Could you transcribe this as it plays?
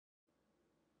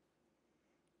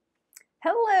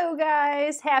Hello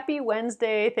guys, happy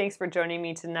Wednesday. Thanks for joining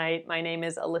me tonight. My name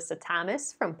is Alyssa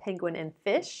Thomas from Penguin and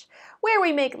Fish, where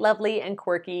we make lovely and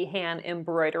quirky hand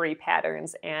embroidery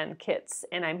patterns and kits.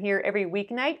 And I'm here every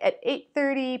weeknight at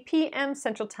 8:30 p.m.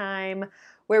 Central Time,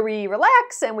 where we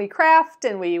relax and we craft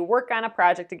and we work on a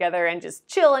project together and just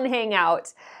chill and hang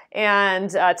out.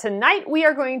 And tonight we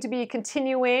are going to be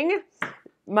continuing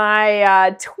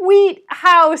my Tweet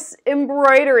House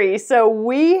embroidery. So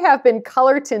we have been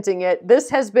color tinting it. This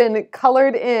has been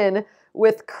colored in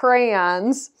with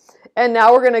crayons, and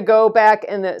now we're gonna go back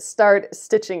and start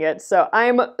stitching it. So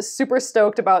I'm super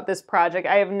stoked about this project.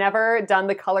 I have never done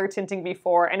the color tinting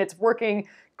before, and it's working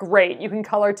great. You can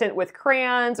color tint with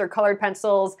crayons or colored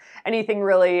pencils, anything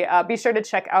really. Be sure to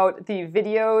check out the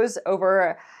videos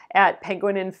over at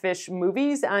Penguin and Fish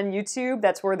Movies on YouTube.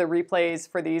 That's where the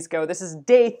replays for these go. This is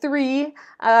day 3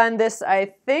 on this,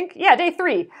 I think. Yeah, day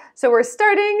 3. So we're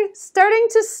starting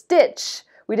to stitch.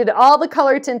 We did all the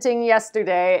color tinting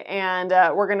yesterday, and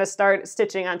we're gonna start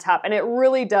stitching on top. And it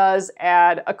really does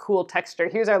add a cool texture.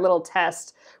 Here's our little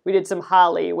test. We did some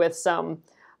holly with some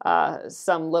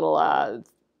little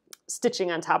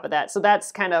stitching on top of that. So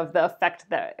that's kind of the effect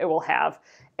that it will have.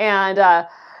 And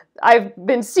I've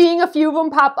been seeing a few of them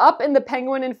pop up in the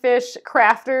Penguin and Fish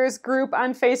Crafters group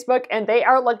on Facebook, and they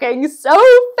are looking so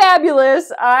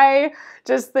fabulous. I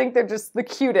just think they're just the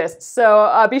cutest.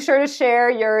 So be sure to share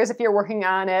yours if you're working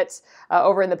on it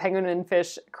over in the Penguin and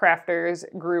Fish Crafters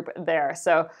group there.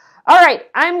 So, all right,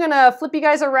 I'm gonna flip you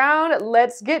guys around.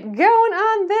 Let's get going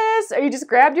on this. You just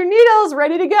grabbed your needles,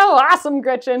 ready to go. Awesome,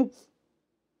 Gretchen.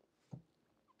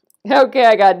 Okay,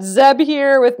 I got Zeb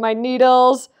here with my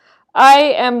needles. I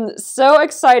am so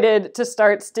excited to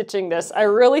start stitching this. I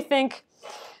really think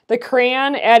the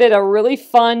crayon added a really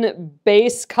fun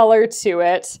base color to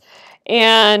it,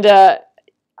 and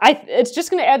it's just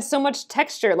going to add so much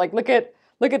texture. Like look at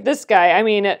this guy. I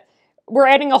mean, we're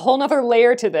adding a whole nother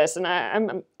layer to this, and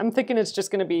I'm thinking it's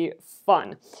just going to be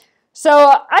fun. So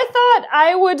I thought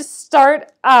I would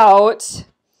start out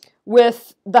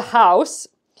with the house,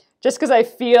 just because I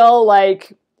feel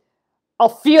like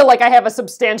I have a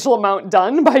substantial amount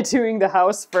done by doing the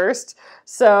house first.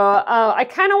 So I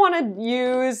kind of want to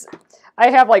use,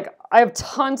 I have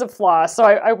tons of floss, so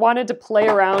I wanted to play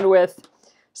around with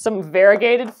some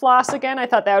variegated floss again. I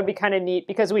thought that would be kind of neat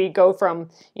because we go from,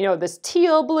 you know, this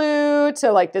teal blue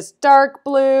to like this dark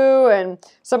blue and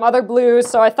some other blues.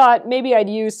 So I thought maybe I'd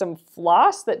use some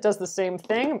floss that does the same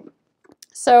thing.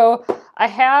 So I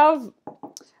have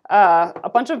a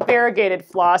bunch of variegated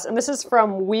floss, and this is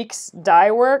from Weeks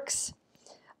Dye Works.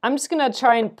 I'm just gonna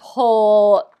try and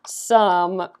pull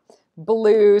some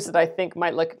blues that I think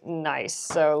might look nice.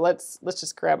 So let's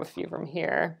just grab a few from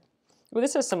here. Ooh,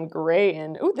 this has some gray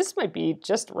in. Ooh, this might be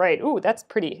just right. Ooh, that's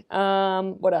pretty.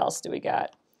 What else do we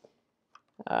got?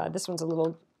 This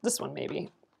one maybe.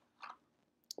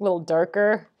 A little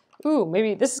darker. Ooh,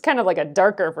 maybe this is kind of like a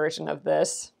darker version of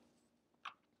this.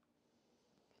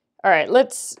 All right,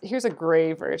 here's a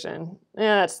gray version.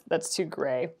 Yeah, that's too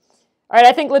gray. All right,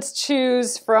 I think let's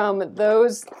choose from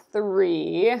those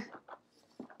 3.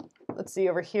 Let's see,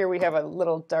 over here we have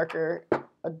a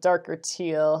darker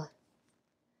teal.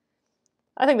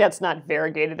 I think that's not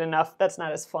variegated enough. That's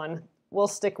not as fun. We'll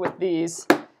stick with these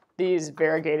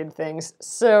variegated things.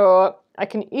 So I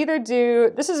can either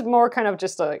do, this is more kind of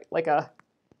just like a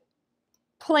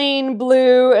plain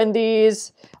blue, and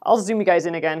these, I'll zoom you guys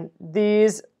in again.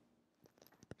 These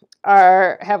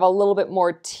have a little bit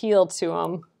more teal to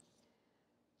them.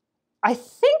 I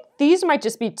think these might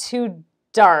just be too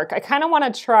dark. I kind of want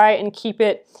to try and keep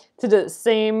it to the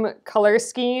same color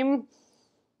scheme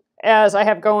as I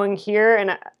have going here,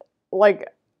 and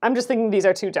I'm just thinking these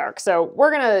are too dark. So we're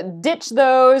gonna ditch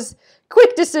those.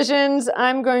 Quick decisions.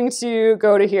 I'm going to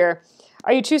go to here.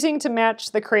 Are you choosing to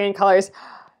match the crayon colors?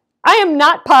 I am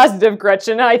not positive,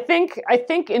 Gretchen. I think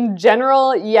in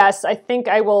general, yes, I think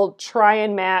I will try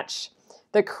and match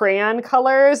the crayon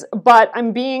colors, but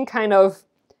I'm being kind of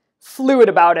fluid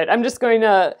about it. I'm just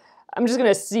gonna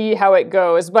see how it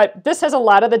goes. But this has a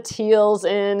lot of the teals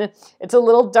in. It's a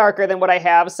little darker than what I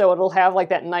have, so it'll have like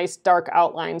that nice dark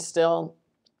outline still.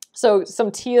 So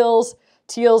some teals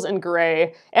and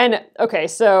gray. And okay,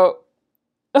 so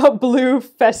a blue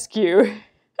fescue.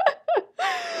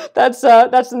 That's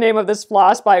the name of this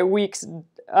floss by Weeks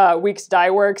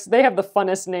Dye Works. They have the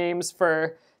funnest names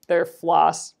for their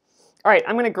floss. All right,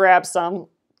 I'm gonna grab some.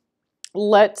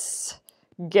 I'm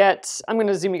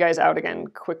gonna zoom you guys out again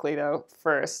quickly though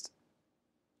first,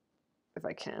 if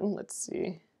I can. Let's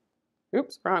see.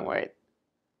 Oops, wrong way.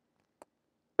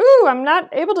 Ooh, I'm not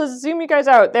able to zoom you guys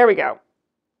out. There we go.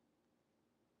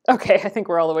 Okay, I think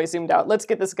we're all the way zoomed out. Let's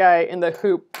get this guy in the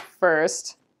hoop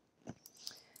first.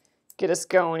 Get us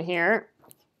going here.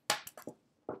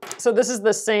 So this is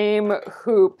the same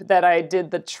hoop that I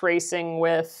did the tracing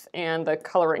with and the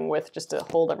coloring with, just to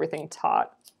hold everything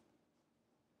taut.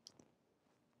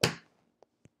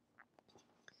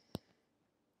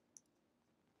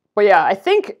 But yeah, I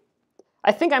think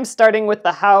I'm starting with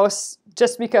the house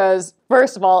just because,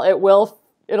 first of all,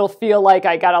 it'll feel like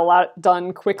I got a lot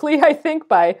done quickly, I think,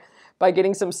 by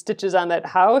getting some stitches on that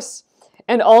house.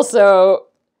 And also,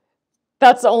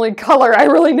 that's the only color I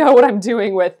really know what I'm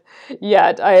doing with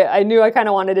yet. I knew I kind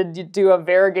of wanted to do a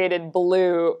variegated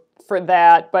blue for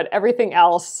that, but everything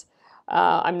else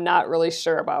I'm not really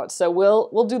sure about. So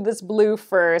we'll do this blue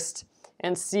first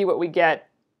and see what we get,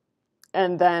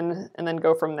 and then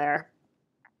go from there.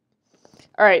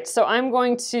 All right, so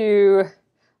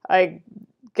I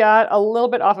got a little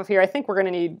bit off of here. I think we're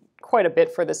gonna need quite a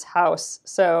bit for this house.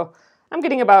 So I'm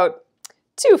getting about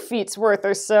 2 feet's worth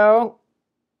or so.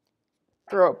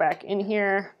 Throw it back in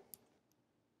here.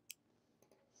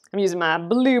 I'm using my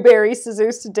blueberry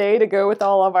scissors today to go with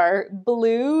all of our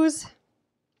blues.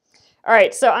 All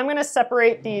right, so I'm gonna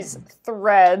separate these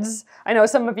threads. I know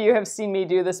some of you have seen me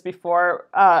do this before.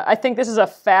 I think this is a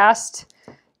fast,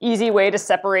 easy way to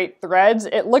separate threads.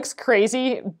 It looks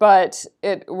crazy, but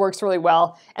it works really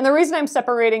well. And the reason I'm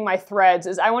separating my threads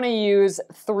is I wanna use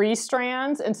 3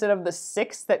 strands instead of the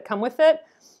 6 that come with it.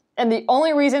 And the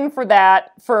only reason for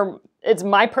that, it's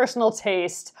my personal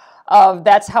taste of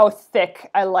that's how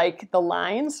thick I like the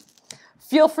lines.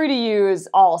 Feel free to use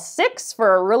all 6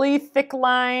 for a really thick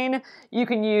line. You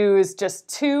can use just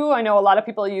 2. I know a lot of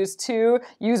people use 2.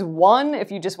 Use 1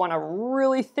 if you just want a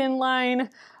really thin line.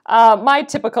 My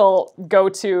typical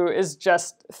go-to is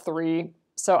just 3.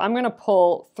 So I'm gonna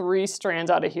pull 3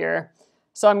 strands out of here.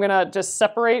 So I'm gonna just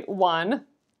separate 1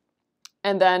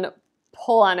 and then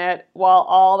pull on it while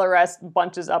all the rest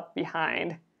bunches up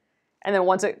behind. And then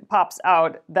once it pops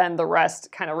out, then the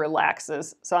rest kind of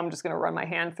relaxes. So I'm just gonna run my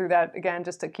hand through that again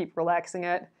just to keep relaxing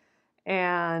it.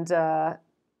 And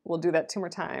we'll do that 2 more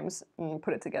times and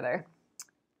put it together.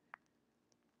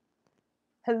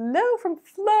 Hello from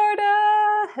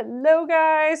Florida. Hello,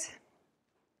 guys.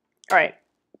 All right,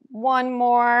 1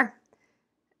 more.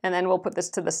 And then we'll put this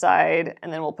to the side,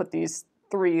 and then we'll put these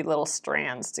 3 little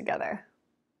strands together.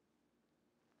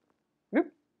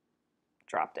 Oop,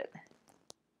 dropped it.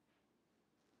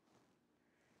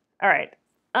 All right,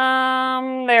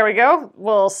 there we go.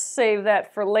 We'll save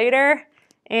that for later.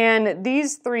 And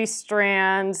these 3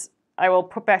 strands I will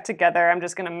put back together. I'm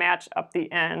just gonna match up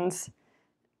the ends.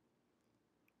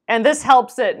 And this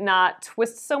helps it not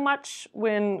twist so much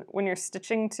when you're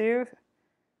stitching too.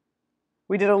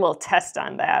 We did a little test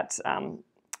on that.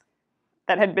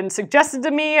 That had been suggested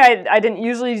to me. I didn't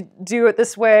usually do it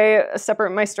this way, separate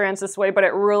my strands this way, but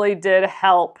it really did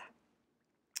help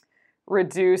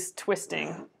reduce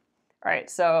twisting. All right,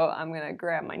 so I'm gonna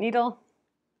grab my needle.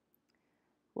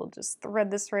 We'll just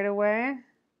thread this right away.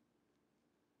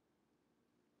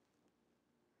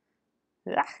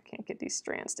 Can't get these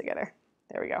strands together.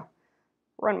 There we go.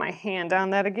 Run my hand down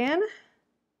that again.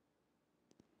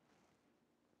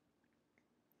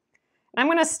 I'm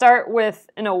gonna start with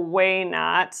an away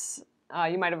knot.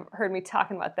 You might have heard me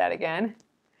talking about that again.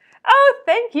 Oh,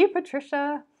 thank you,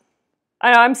 Patricia.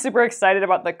 I know, I'm super excited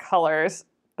about the colors,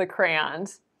 the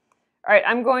crayons. All right,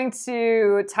 I'm going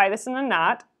to tie this in a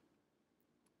knot,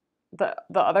 the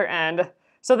other end.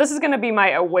 So this is gonna be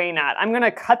my away knot. I'm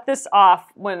gonna cut this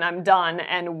off when I'm done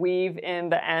and weave in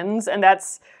the ends, and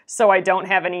that's so I don't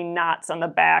have any knots on the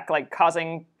back, like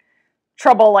causing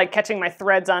trouble, like catching my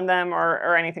threads on them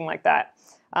or anything like that.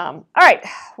 All right,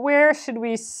 where should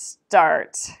we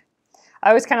start?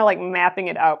 I was kind of like mapping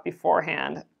it out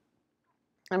beforehand.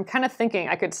 I'm kind of thinking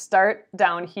I could start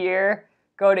down here,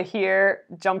 go to here,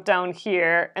 jump down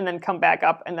here, and then come back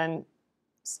up and then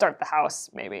start the house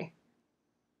maybe.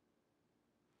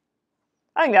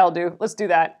 I think that'll do. Let's do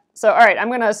that. So, all right,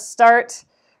 I'm gonna start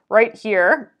right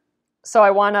here. So I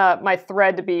want my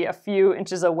thread to be a few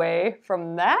inches away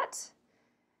from that.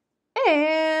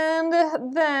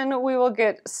 And then we will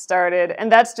get started. And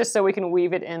that's just so we can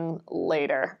weave it in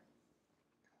later.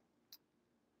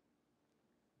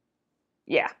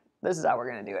 Yeah, this is how we're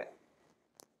gonna do it.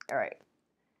 All right.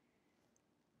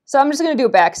 So I'm just gonna do a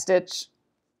back stitch.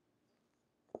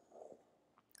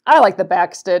 I like the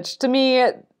back stitch. To me,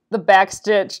 the back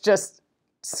stitch just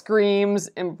screams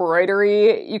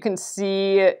embroidery. You can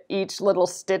see each little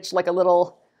stitch like a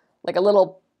little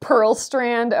pearl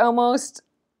strand almost.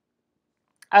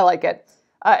 I like it.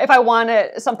 If I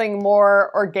wanted something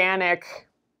more organic,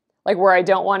 like where I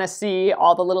don't want to see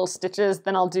all the little stitches,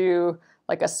 then I'll do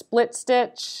like a split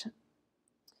stitch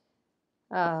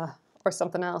or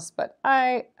something else. But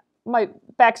my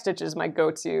back stitch is my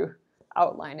go-to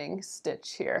outlining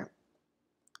stitch here.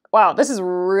 Wow, this is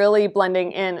really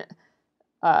blending in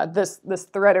this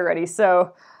thread already.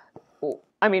 So,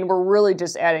 I mean, we're really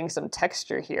just adding some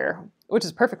texture here, which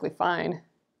is perfectly fine.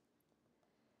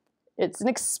 It's an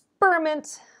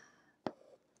experiment.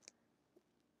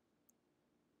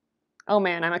 Oh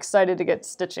man, I'm excited to get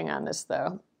stitching on this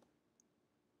though.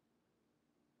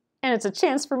 And it's a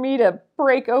chance for me to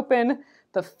break open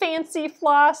the fancy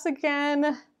floss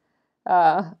again.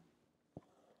 Not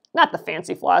the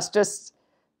fancy floss, just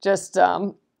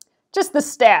the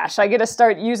stash. I get to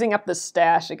start using up the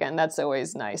stash again. That's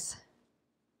always nice.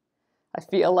 I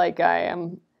feel like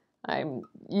I'm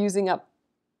using up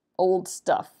old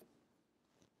stuff.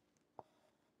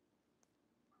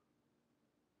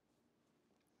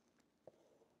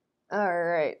 All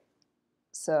right,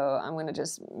 so I'm gonna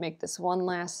just make this one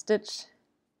last stitch.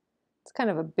 It's kind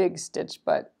of a big stitch,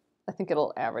 but I think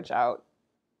it'll average out.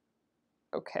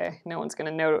 Okay, no one's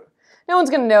gonna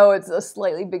know it's a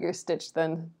slightly bigger stitch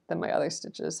than my other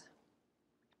stitches.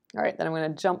 All right, then I'm gonna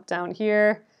jump down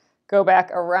here, go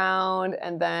back around,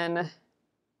 and then,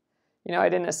 you know, I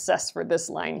didn't assess for this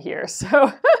line here, so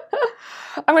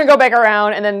I'm gonna go back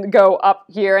around and then go up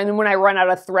here, and then when I run out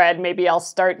of thread, maybe I'll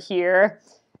start here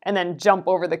and then jump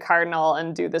over the cardinal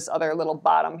and do this other little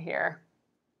bottom here.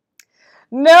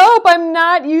 Nope, I'm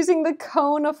not using the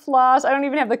cone of floss. I don't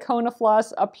even have the cone of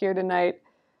floss up here tonight.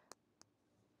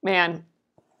 Man,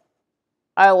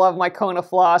 I love my cone of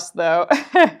floss though.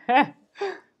 I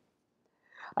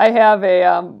have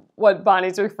a, what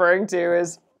Bonnie's referring to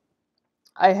is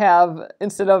I have,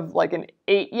 instead of like an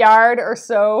 8-yard or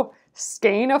so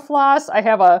skein of floss, I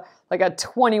have like a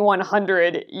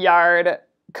 2100-yard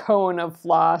cone of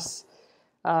floss.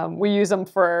 We use them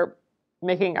for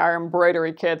making our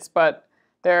embroidery kits, but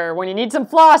when you need some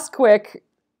floss quick,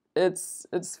 it's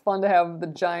fun to have the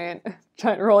giant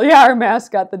roll. Yeah, our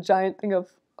mascot, the giant thing of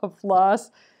floss.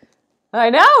 I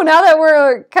know, now that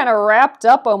we're kind of wrapped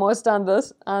up almost on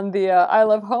the I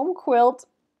Love Home quilt,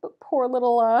 the poor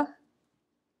little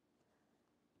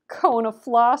cone of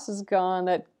floss is gone,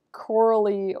 that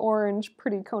corally orange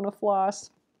pretty cone of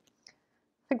floss. I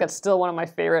think that's still one of my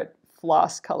favorite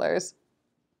floss colors.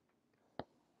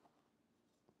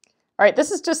 All right,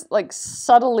 this is just like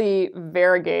subtly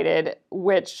variegated,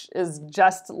 which is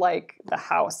just like the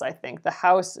house, I think. The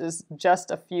house is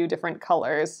just a few different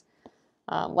colors,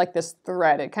 like this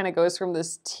thread. It kind of goes from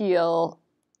this teal,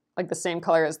 like the same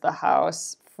color as the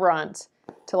house front,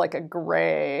 to like a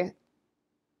gray,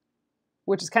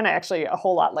 which is kind of actually a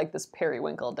whole lot like this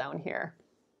periwinkle down here.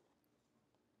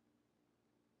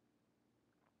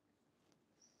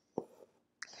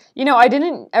 You know, I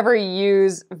didn't ever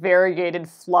use variegated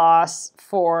floss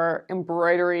for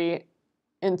embroidery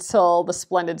until the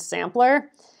Splendid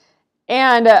Sampler.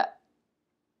 And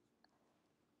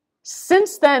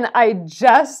since then, I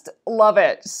just love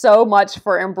it so much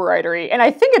for embroidery. And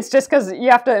I think it's just because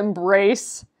you have to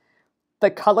embrace the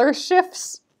color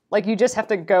shifts. Like, you just have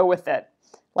to go with it.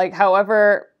 Like,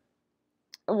 whatever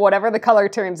the color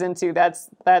turns into,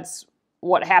 that's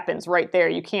what happens right there.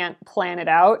 You can't plan it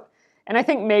out. And I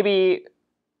think maybe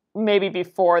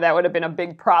before that would have been a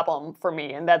big problem for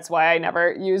me, and that's why I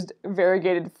never used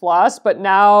variegated floss. But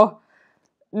now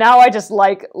I just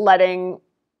like letting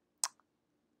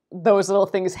those little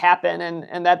things happen,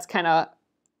 and that's kind of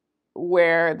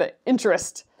where the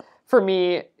interest for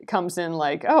me comes in.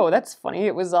 Like, oh, that's funny.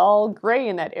 It was all gray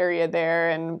in that area there,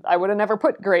 and I would have never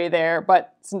put gray there.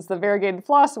 But since the variegated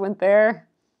floss went there,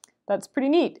 that's pretty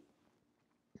neat.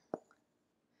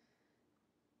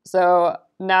 So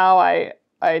now I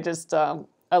just I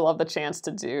love the chance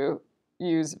to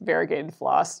use variegated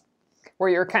floss, where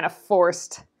you're kind of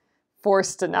forced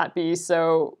to not be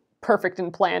so perfect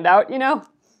and planned out, you know?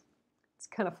 It's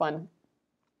kind of fun.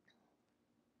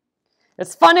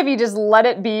 It's fun if you just let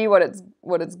it be what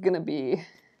it's gonna be.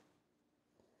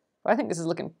 But I think this is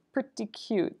looking pretty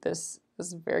cute, this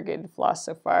variegated floss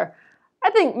so far.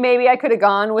 I think maybe I could have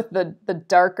gone with the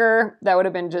darker. That would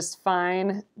have been just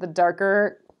fine. The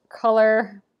darker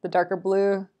color, the darker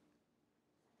blue.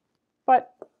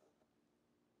 But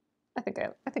I think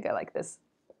I like this.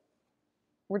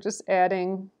 We're just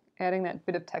adding that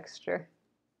bit of texture.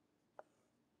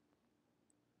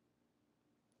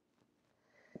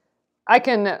 I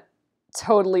can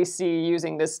totally see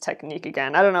using this technique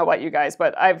again. I don't know about you guys,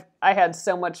 but I had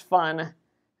so much fun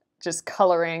just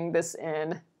coloring this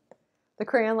in. The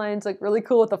crayon lines look really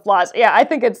cool with the floss. Yeah, I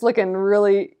think it's looking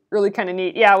really, really kind of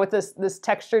neat. Yeah, with this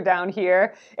texture down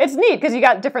here. It's neat because you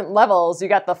got different levels. You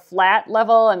got the flat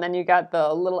level and then you got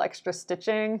the little extra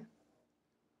stitching.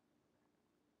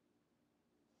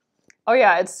 Oh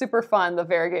yeah, it's super fun, the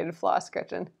variegated floss,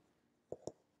 Gretchen.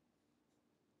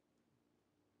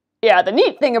 Yeah, the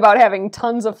neat thing about having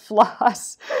tons of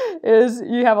floss is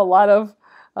you have a lot of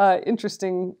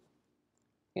interesting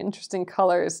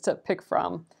colors to pick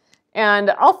from.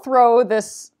 And I'll throw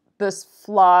this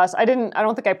floss. I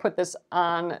don't think I put this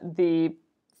on the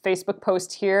Facebook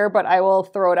post here, but I will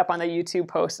throw it up on the YouTube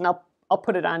post, and I'll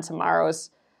put it on tomorrow's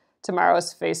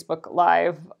Facebook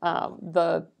Live.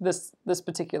 This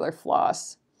particular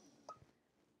floss.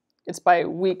 It's by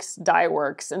Weeks Dye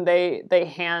Works, and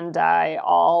they hand dye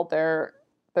all their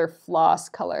floss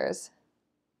colors,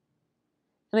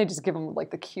 and they just give them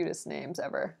like the cutest names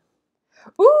ever.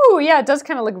 Ooh, yeah, it does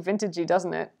kind of look vintagey,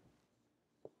 doesn't it?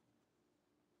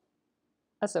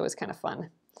 That's always kind of fun.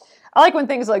 I like when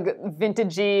things like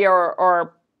vintagey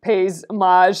or pays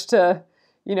homage to,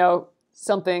 you know,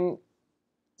 something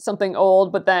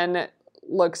old, but then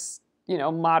looks, you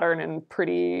know, modern and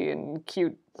pretty and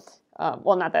cute.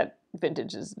 Well, not that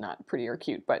vintage is not pretty or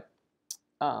cute, but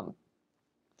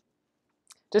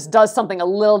just does something a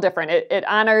little different. It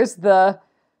honors the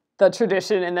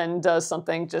tradition and then does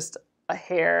something just a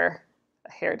hair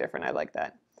different. I like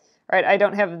that. All right, I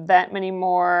don't have that many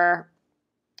more.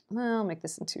 Well, I'll make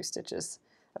this in 2 stitches.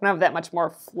 I don't have that much more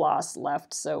floss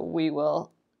left, so we will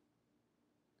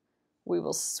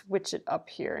switch it up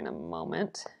here in a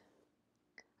moment.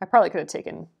 I probably could have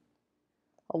taken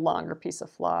a longer piece of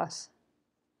floss.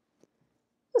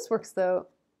 This works though.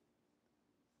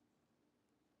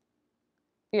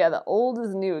 Yeah, the old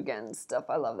is new again stuff.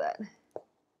 I love that.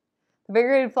 The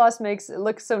variegated floss makes it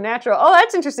look so natural. Oh,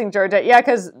 that's interesting, Georgia. Yeah,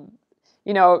 because,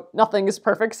 you know, nothing is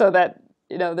perfect, so that,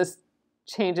 you know, this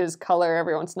changes color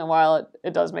every once in a while.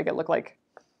 It does make it look like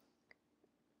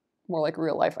more like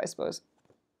real life, I suppose.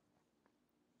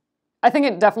 I think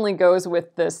it definitely goes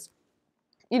with this,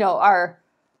 you know, our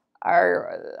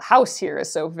house here is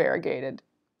so variegated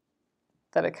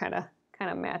that it kind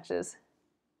of matches.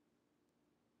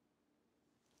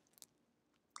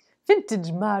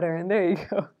 Vintage modern, there you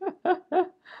go.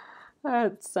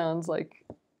 That sounds like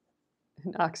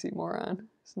an oxymoron.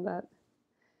 Isn't that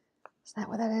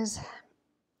what that is?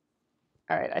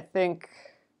 All right, I think,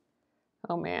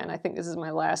 oh man, I think this is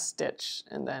my last stitch,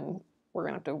 and then we're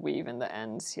gonna have to weave in the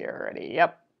ends here already.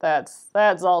 Yep, that's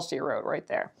all she wrote right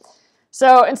there.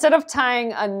 So instead of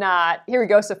tying a knot, here we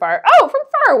go so far. Oh, from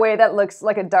far away, that looks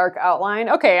like a dark outline.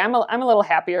 Okay, I'm a little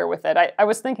happier with it. I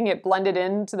was thinking it blended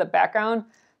into the background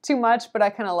too much, but I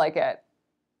kind of like it.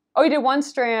 Oh, you did one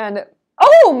strand.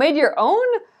 Oh, made your own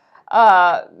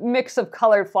mix of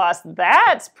colored floss.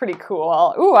 That's pretty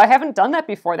cool. Ooh, I haven't done that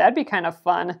before. That'd be kind of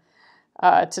fun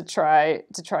to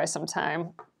try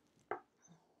sometime.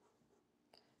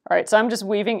 All right, so I'm just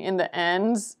weaving in the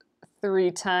ends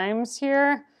 3 times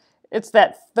here. It's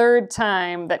that 3rd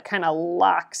time that kind of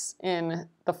locks in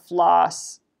the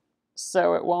floss,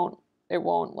 so it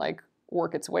won't like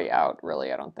work its way out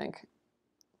really, I don't think.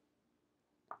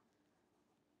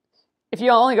 If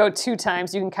you only go 2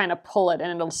 times, you can kind of pull it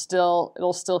and it'll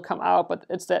still come out, but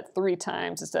it's that 3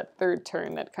 times, it's that 3rd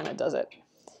turn that kind of does it.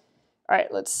 All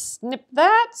right, let's snip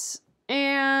that,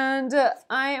 and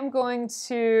I am going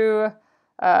to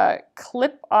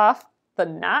clip off the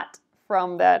knot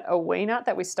from that away knot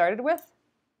that we started with.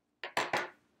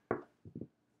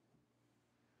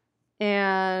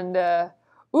 And,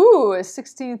 ooh, a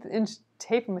 16th inch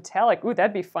tape metallic. Ooh,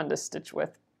 that'd be fun to stitch with.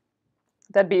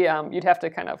 That'd be, you'd have to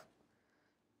kind of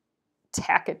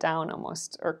tack it down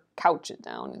almost, or couch it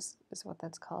down is what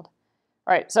that's called.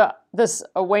 All right, so this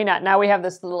away knot, now we have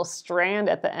this little strand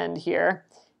at the end here,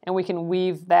 and we can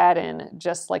weave that in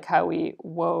just like how we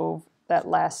wove that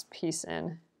last piece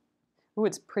in. Ooh,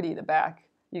 it's pretty, the back.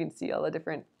 You can see all the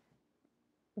different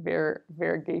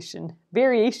variation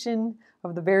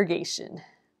of the variegation.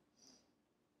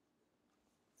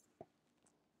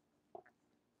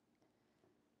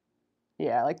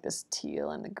 Yeah, I like this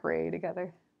teal and the gray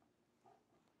together.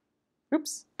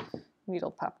 Oops,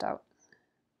 needle popped out.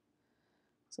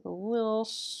 It's a little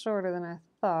shorter than I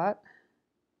thought.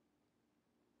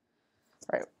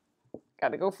 All right,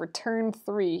 gotta go for turn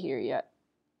 3 here yet.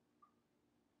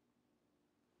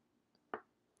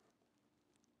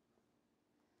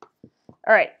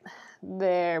 All right,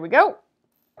 there we go.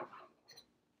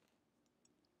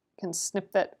 Can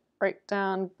snip that right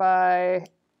down by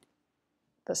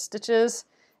the stitches.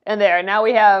 And there, now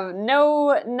we have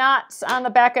no knots on the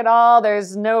back at all.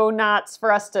 There's no knots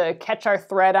for us to catch our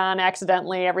thread on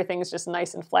accidentally. Everything's just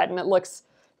nice and flat, and it looks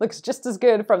looks just as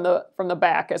good from the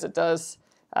back as it does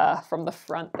from the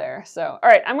front there. So, all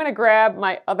right, I'm gonna grab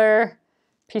my other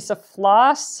piece of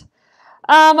floss.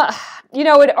 You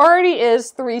know, it already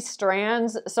is 3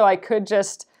 strands, so I could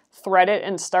just thread it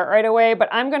and start right away, but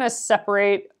I'm gonna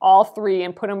separate all 3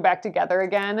 and put them back together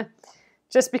again,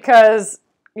 just because,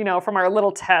 you know, from our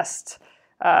little test,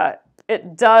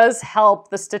 it does help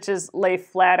the stitches lay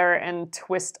flatter and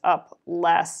twist up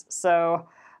less. So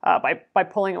by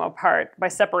pulling them apart, by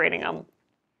separating them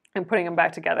and putting them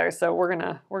back together. So we're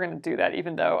gonna do that,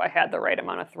 even though I had the right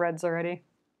amount of threads already.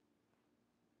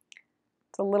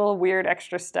 It's a little weird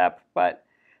extra step, but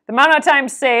the amount of time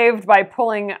saved by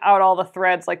pulling out all the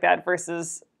threads like that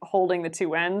versus holding the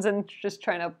 2 ends and just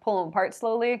trying to pull them apart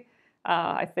slowly,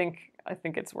 I think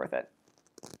it's worth it.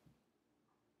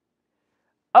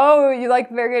 Oh, you like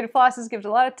variegated flosses? Gives a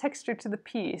lot of texture to the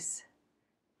piece.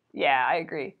 Yeah, I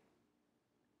agree.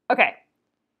 Okay.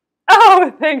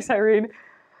 Oh, thanks, Irene.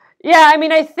 Yeah, I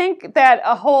mean, I think that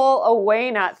a whole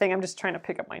away knot thing, I'm just trying to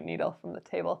pick up my needle from the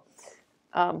table.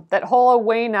 That whole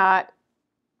away knot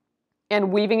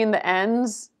and weaving in the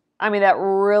ends, I mean, that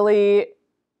really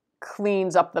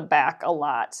cleans up the back a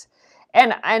lot.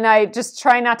 And I just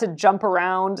try not to jump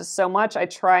around so much. I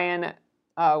try and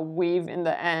weave in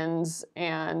the ends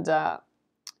and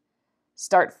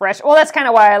start fresh. Well, that's kind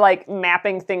of why I like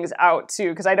mapping things out too,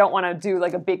 because I don't want to do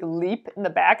like a big leap in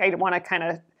the back. I want to kind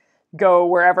of go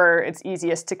wherever it's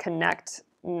easiest to connect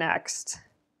next.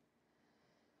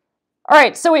 All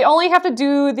right, so we only have to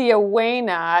do the away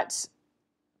knot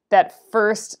that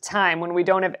first time when we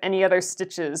don't have any other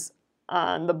stitches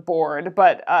on the board,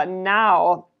 but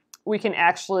now we can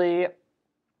actually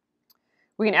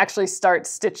start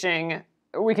stitching.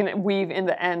 We can weave in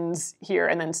the ends here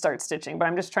and then start stitching, but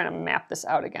I'm just trying to map this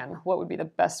out again. What would be the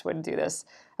best way to do this?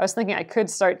 I was thinking I could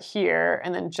start here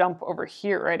and then jump over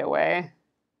here right away.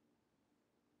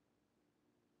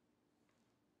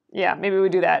 Yeah, maybe we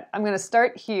do that. I'm gonna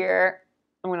start here.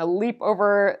 I'm gonna leap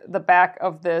over the back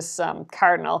of this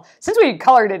cardinal. Since we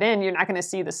colored it in, you're not gonna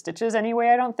see the stitches anyway,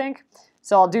 I don't think.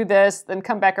 So I'll do this, then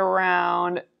come back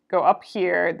around, go up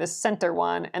here, this center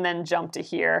one, and then jump to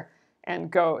here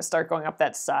and start going up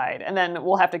that side. And then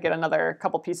we'll have to get another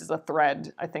couple pieces of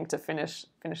thread, I think, to finish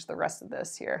the rest of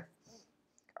this here.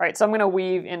 All right, so I'm gonna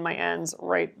weave in my ends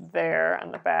right there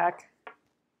on the back.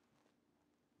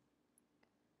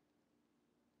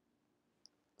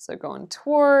 So going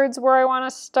towards where I want to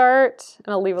start,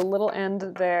 and I'll leave a little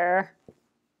end there.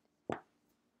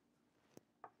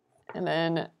 And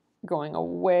then going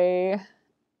away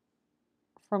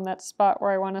from that spot where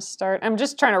I want to start. I'm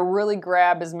just trying to really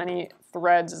grab as many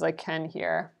threads as I can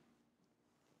here.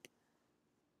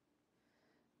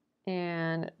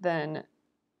 And then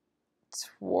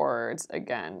towards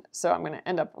again. So I'm going to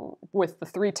end up with the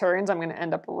 3 turns. I'm going to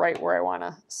end up right where I want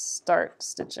to start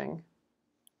stitching.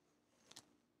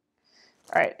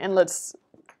 All right, and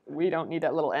we don't need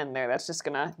that little end there. That's just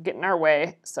gonna get in our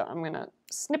way. So I'm gonna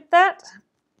snip that,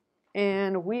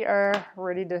 and we are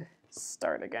ready to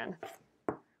start again.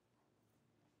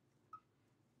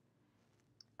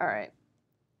 All right.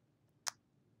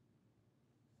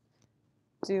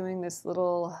 Doing this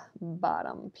little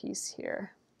bottom piece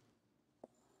here.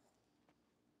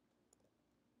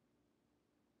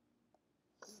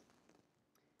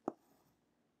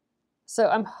 So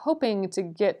I'm hoping to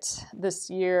get this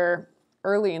year,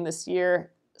 early in this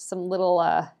year, some little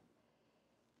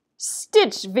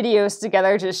stitch videos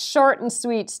together, just short and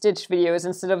sweet stitch videos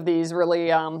instead of these really,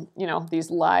 you know, these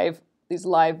live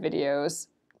videos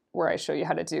where I show you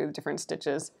how to do different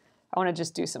stitches. I want to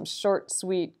just do some short,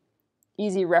 sweet,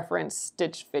 easy reference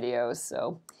stitch videos.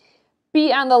 So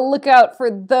be on the lookout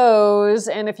for those.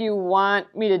 And if you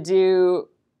want me to do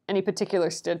any particular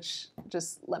stitch,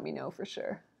 just let me know for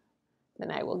sure. Then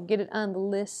I will get it on the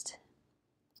list.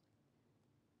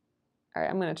 All right,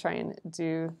 I'm going to try and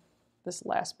do this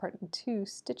last part in 2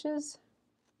 stitches.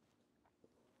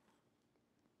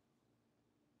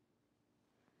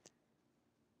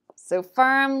 So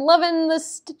far, I'm loving the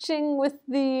stitching with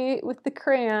the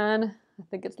crayon. I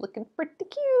think it's looking pretty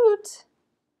cute.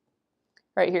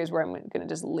 Right here's where I'm going to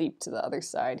just leap to the other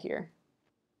side here.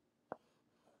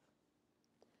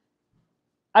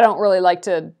 I don't really like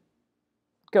to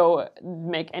go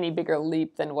make any bigger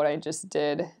leap than what I just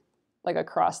did, like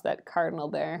across that cardinal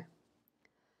there.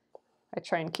 I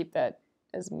try and keep that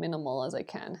as minimal as I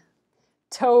can.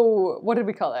 Toe, what did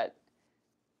we call that?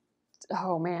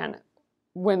 Oh man,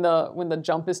 when the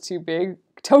jump is too big,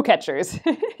 toe catchers.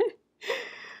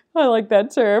 I like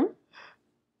that term.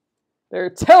 They're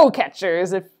toe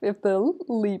catchers if the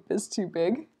leap is too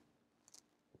big.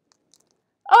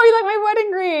 Oh, you like my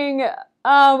wedding ring?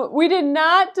 We did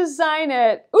not design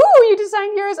it. Ooh, you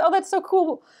designed yours? Oh, that's so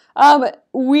cool.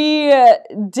 We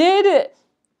did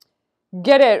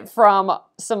get it from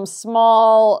some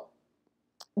small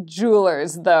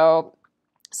jewelers, though.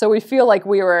 So we feel like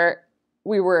we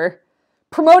were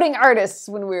promoting artists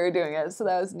when we were doing it, so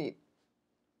that was neat.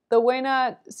 The way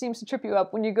knot seems to trip you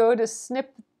up. When you go to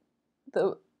snip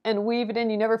and weave it in,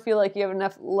 you never feel like you have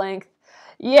enough length.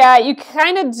 Yeah, you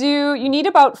kind of do. You need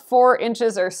about 4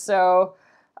 inches or so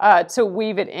to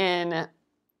weave it in.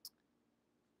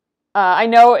 I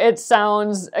know it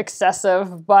sounds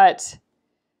excessive, but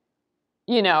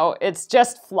you know, it's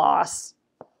just floss.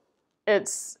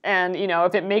 And you know,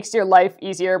 if it makes your life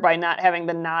easier by not having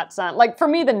the knots on, like for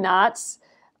me, the knots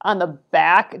on the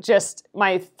back, just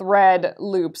my thread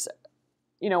loops,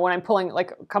 you know, when I'm pulling,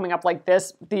 like coming up like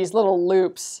this, these little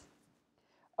loops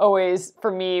always,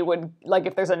 for me, would, like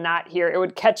if there's a knot here, it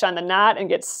would catch on the knot and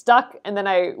get stuck, and then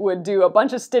I would do a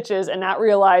bunch of stitches and not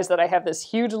realize that I have this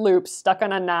huge loop stuck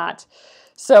on a knot.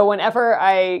 So whenever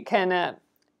I can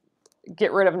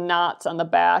get rid of knots on the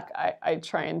back, I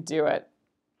try and do it.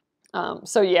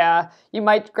 So yeah, you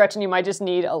might, Gretchen, you might just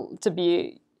need to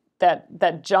be,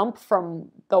 that jump from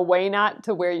the way knot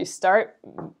to where you start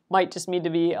might just need to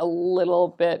be a little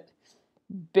bit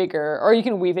bigger, or you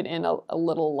can weave it in a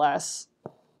little less.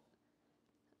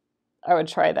 I would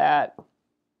try that.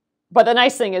 But the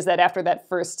nice thing is that after that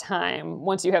first time,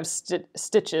 once you have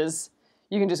stitches,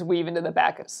 you can just weave into the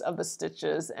back of the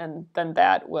stitches, and then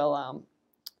that will,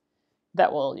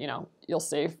 you know, you'll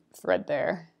save thread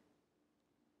there.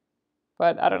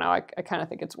 But I don't know, I kind of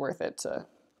think it's worth it to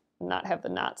not have the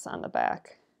knots on the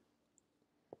back.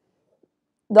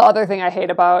 The other thing I hate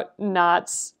about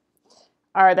knots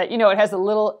are that, you know, it has the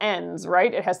little ends,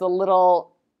 right? It has the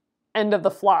little end of the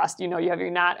floss. You know, you have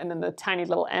your knot and then the tiny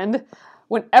little end.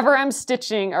 Whenever I'm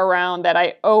stitching around that,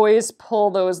 I always pull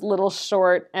those little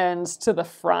short ends to the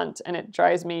front, and it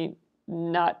drives me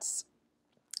nuts.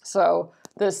 So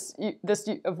this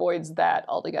avoids that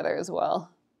altogether as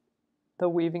well, the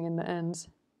weaving in the ends.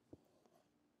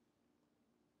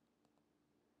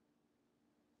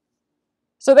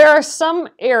 So there are some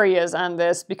areas on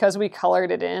this, because we colored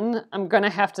it in, I'm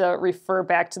gonna have to refer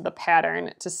back to the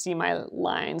pattern to see my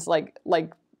lines, like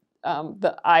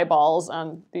the eyeballs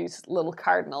on these little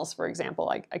cardinals, for example.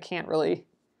 I can't really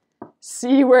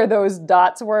see where those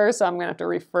dots were, so I'm gonna have to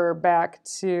refer back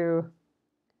to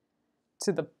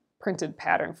the printed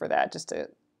pattern for that, just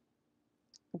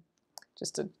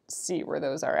to see where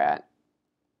those are at.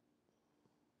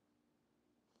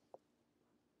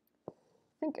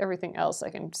 I think everything else I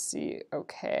can see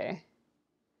okay.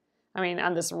 I mean,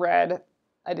 on this red,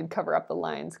 I did cover up the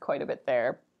lines quite a bit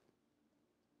there,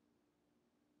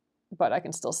 but I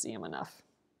can still see them enough.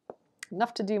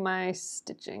 Enough to do my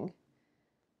stitching.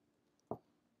 All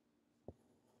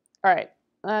right,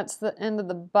 that's the end of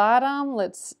the bottom.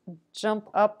 Let's jump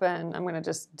up, and I'm gonna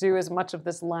just do as much of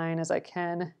this line as I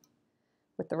can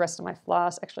with the rest of my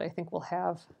floss. Actually, I think we'll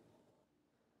have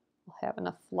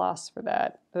enough floss for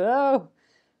that. Oh,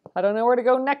 I don't know where to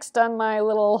go next on my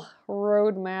little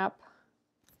road map.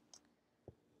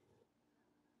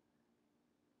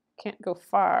 Can't go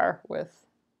far with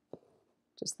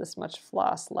just this much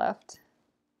floss left.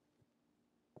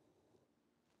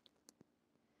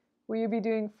 Will you be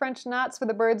doing French knots for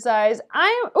the bird's eyes?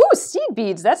 Ooh, seed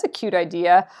beads, that's a cute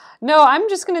idea. No, I'm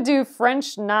just gonna do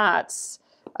French knots,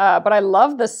 but I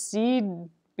love the seed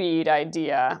bead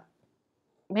idea.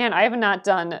 Man, I have not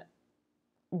done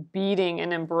beading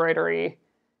and embroidery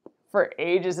for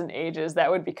ages and ages. That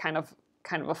would be kind of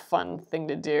a fun thing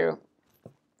to do.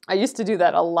 I used to do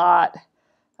that a lot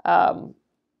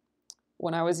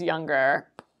when I was younger.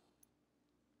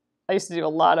 I used to do a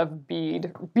lot of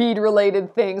bead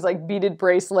related things, like beaded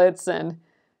bracelets and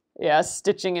yeah,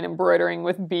 stitching and embroidering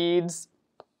with beads.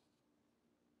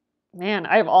 Man,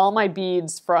 I have all my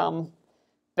beads from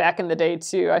back in the day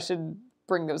too. I should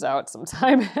bring those out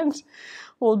sometime and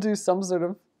we'll do some sort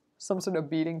of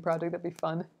beading project. That'd be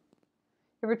fun. You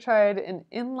ever tried an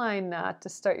inline knot to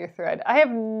start your thread? I have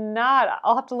not.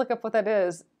 I'll have to look up what that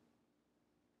is.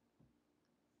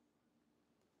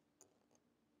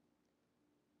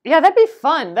 Yeah, that'd be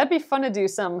fun. That'd be fun to do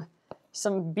some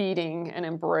beading and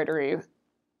embroidery.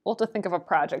 We'll have to think of a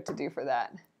project to do for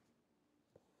that.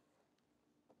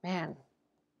 Man,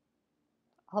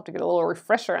 I'll have to get a little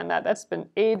refresher on that. That's been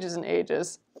ages and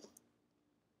ages.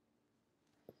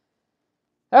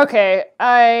 Okay,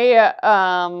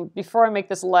 before I make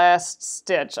this last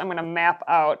stitch, I'm gonna map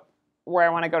out where I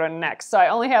wanna go to next. So I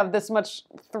only have this much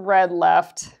thread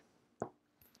left.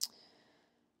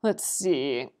 Let's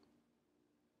see.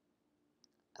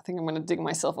 I think I'm going to dig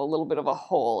myself a little bit of a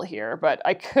hole here, but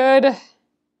I could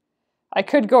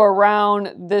go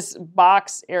around this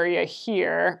box area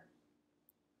here,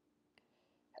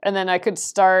 and then I could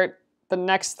start the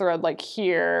next thread like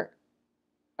here.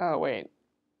 Oh, wait.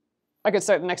 I could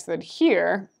start the next thread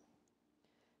here,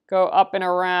 go up and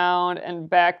around and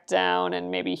back down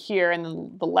and maybe here, and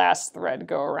then the last thread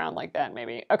go around like that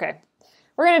maybe. Okay,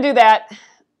 we're going to do that.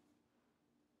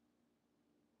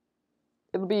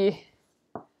 It'll be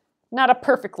not a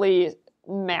perfectly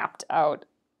mapped out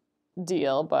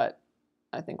deal, but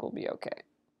I think we'll be okay.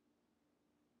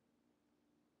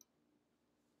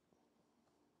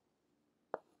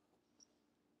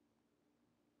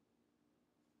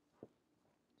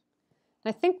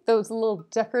 I think those little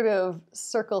decorative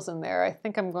circles in there, I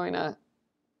think I'm going to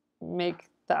make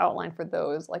the outline for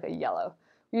those like a yellow.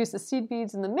 We use the seed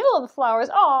beads in the middle of the flowers.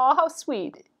 Oh, how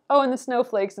sweet. Oh, and the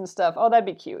snowflakes and stuff. Oh, that'd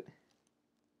be cute.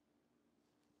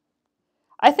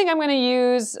 I think I'm going to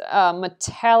use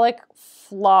metallic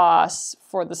floss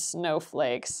for the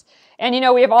snowflakes. And you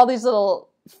know, we have all these little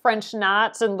French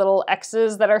knots and little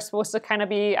X's that are supposed to kind of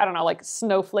be, I don't know, like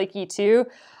snowflakey too.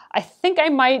 I think I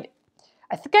might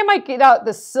get out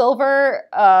the silver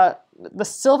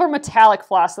metallic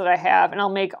floss that I have, and I'll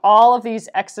make all of these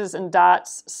X's and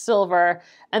dots silver,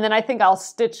 and then I think I'll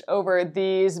stitch over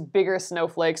these bigger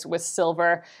snowflakes with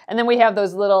silver. And then we have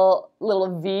those little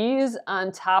V's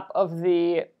on top of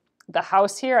the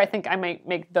house here. I think I might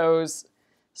make those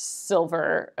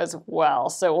silver as well.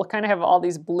 So we'll kind of have all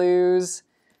these blues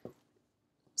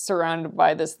surrounded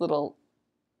by this little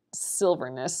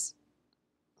silverness.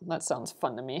 That sounds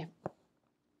fun to me.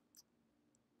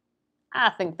 I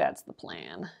think that's the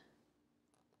plan.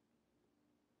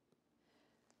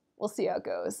 We'll see how it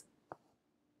goes.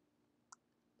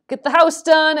 Get the house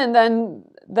done, and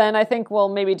then I think we'll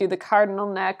maybe do the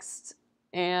cardinal next,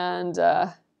 and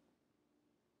then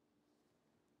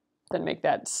make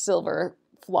that silver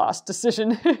floss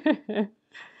decision.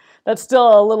 That's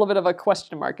still a little bit of a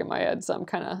question mark in my head, so I'm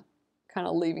kind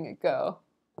of leaving it go.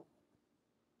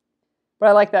 But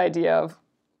I like the idea of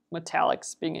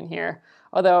metallics being in here.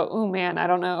 Although, oh man, I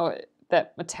don't know,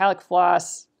 that metallic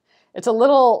floss, it's a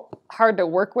little hard to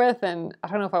work with, and I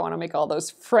don't know if I want to make all those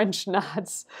French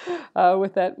knots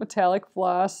with that metallic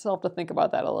floss. I'll have to think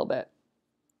about that a little bit.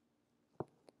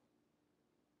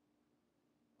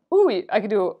 Ooh, I could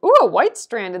do a white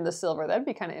strand in the silver. That'd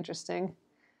be kind of interesting.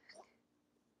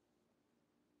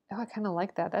 Oh, I kind of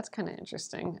like that. That's kind of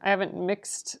interesting. I haven't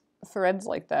mixed threads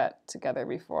like that together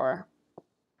before.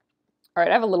 All right,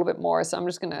 I have a little bit more, so I'm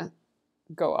just going to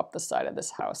go up the side of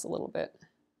this house a little bit,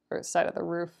 or side of the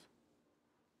roof.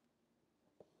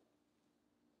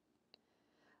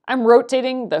 I'm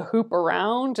rotating the hoop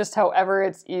around just however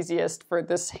it's easiest for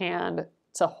this hand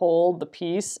to hold the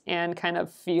piece and kind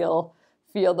of feel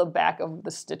the back of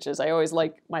the stitches. I always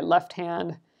like my left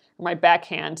hand or my back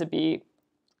hand to be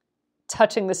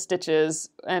touching the stitches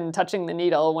and touching the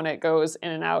needle when it goes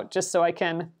in and out, just so I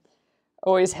can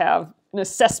always have an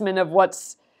assessment of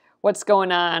what's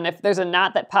going on. If there's a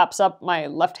knot that pops up, my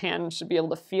left hand should be able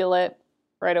to feel it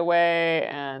right away,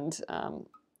 and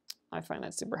I find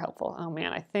that super helpful. Oh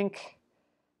man, I think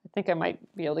I might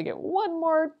be able to get one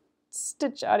more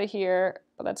stitch out of here,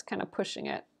 but that's kind of pushing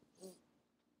it.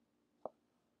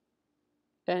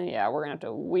 And yeah, we're gonna have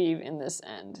to weave in this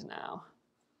end now.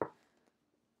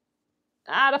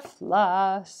 Out of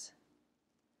floss.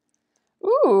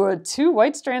 Ooh, 2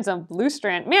 white strands on blue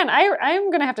strand. Man,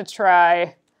 I'm gonna have to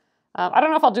try. I don't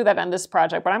know if I'll do that on this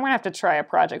project, but I'm gonna have to try a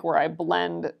project where I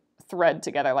blend thread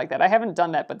together like that. I haven't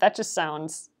done that, but that just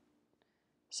sounds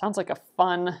like a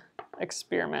fun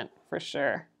experiment for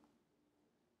sure.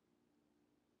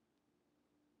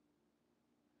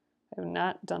 I have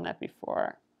not done that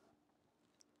before.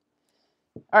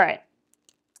 All right,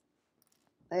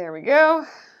 there we go.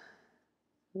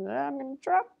 I'm gonna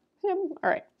drop him. All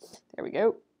right, there we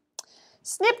go.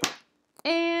 Snip,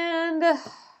 and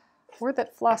where'd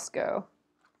that floss go?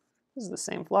 This is the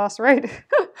same floss, right?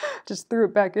 Just threw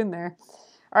it back in there.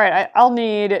 All right, I'll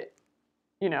need,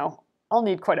 I'll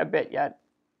need quite a bit yet.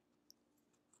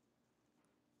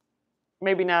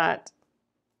 Maybe not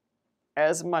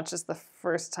as much as the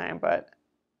first time, but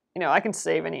I can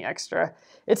save any extra.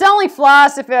 It's only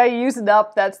floss. If I use it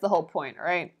up, that's the whole point,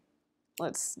 right?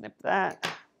 Let's snip that.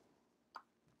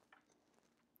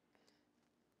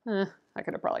 I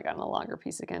could have probably gotten a longer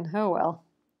piece again. Oh well.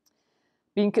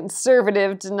 Being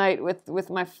conservative tonight with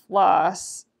my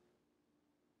floss.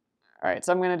 All right,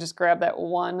 so I'm gonna just grab that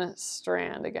one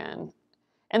strand again.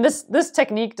 And this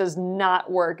technique does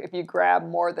not work if you grab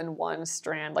more than one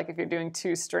strand. Like if you're doing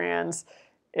 2 strands,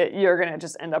 you're gonna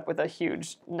just end up with a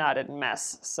huge knotted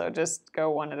mess. So just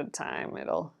go one at a time.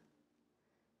 It'll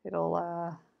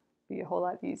be a whole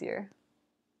lot easier.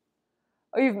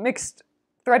 Oh, you've mixed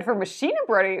thread for machine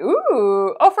embroidery.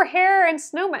 Ooh, oh, for hair and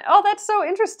snowmen. Oh, that's so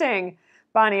interesting,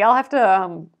 Bonnie. I'll have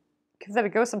to give that a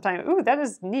go sometime. Ooh, that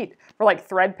is neat. For like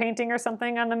thread painting or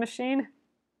something on the machine,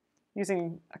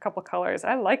 using a couple colors.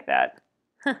 I like that.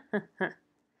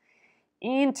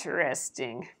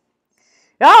 Interesting.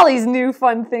 All these new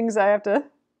fun things I have to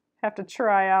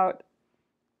try out.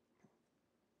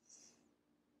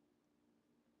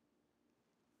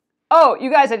 Oh,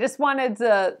 you guys, I just wanted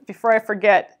to, before I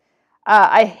forget,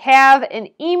 I have an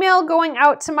email going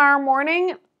out tomorrow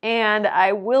morning, and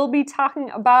I will be talking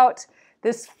about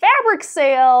this fabric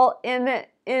sale in the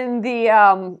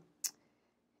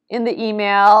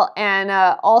email, and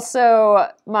also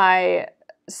my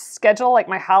schedule, like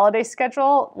my holiday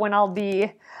schedule, when I'm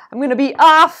going to be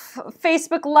off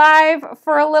Facebook Live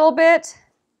for a little bit,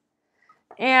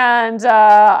 and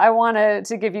I wanted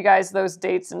to give you guys those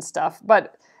dates and stuff.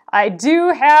 But I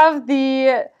do have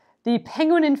the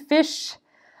Penguin and Fish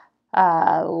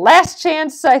last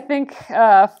chance, I think,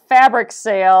 fabric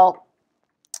sale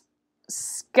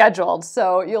scheduled.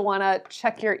 So you'll want to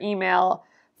check your email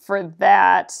for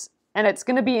that. And it's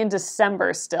going to be in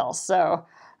December still. So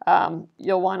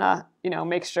you'll want to,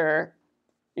 make sure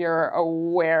you're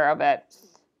aware of it.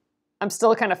 I'm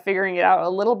still kind of figuring it out a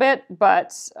little bit,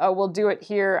 but we'll do it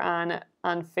here on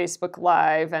Facebook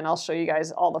Live, and I'll show you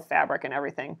guys all the fabric and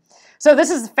everything. So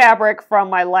this is fabric from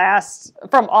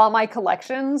from all my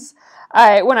collections.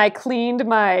 When I cleaned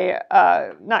my,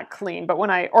 not cleaned, but when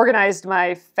I organized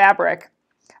my fabric,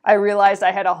 I realized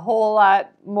I had a whole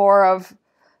lot more of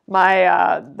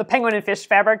my, the Penguin and Fish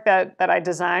fabric that I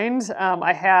designed.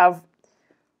 I have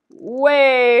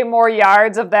way more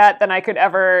yards of that than I could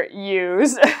ever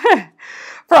use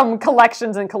from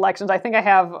collections and collections. I think I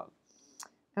have,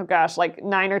 oh gosh, like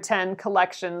 9 or 10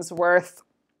 collections worth.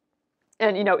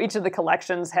 And, each of the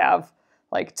collections have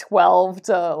like 12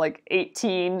 to like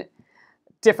 18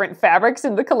 different fabrics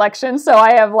in the collection. So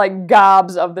I have like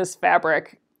gobs of this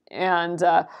fabric. And,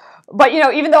 but,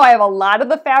 even though I have a lot of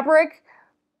the fabric,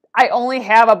 I only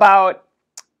have about,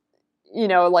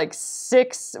 like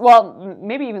 6, well,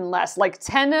 maybe even less, like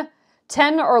 10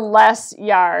 or less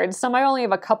yards. Some I only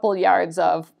have a couple yards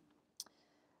of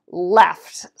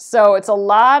left. So it's a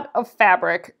lot of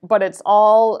fabric, but it's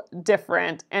all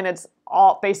different, and it's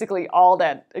basically all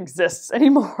that exists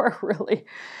anymore, really.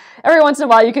 Every once in a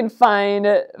while you can find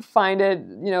it,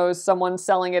 someone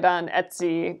selling it on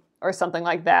Etsy or something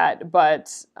like that,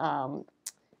 but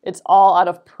it's all out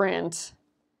of print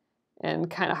and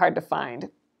kind of hard to find.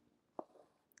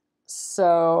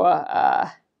 So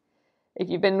if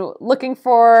you've been looking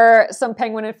for some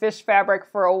Penguin and Fish fabric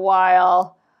for a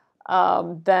while,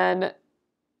 then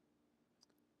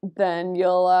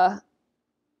you'll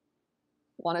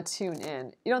want to tune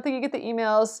in. You don't think you get the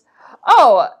emails?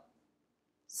 Oh,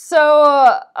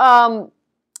 so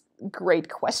great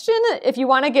question. If you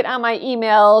want to get on my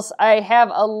emails, I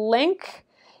have a link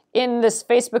in this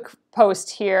Facebook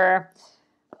post here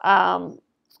that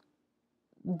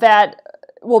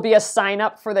will be a sign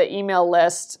up for the email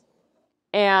list,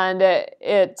 and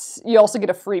you also get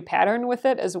a free pattern with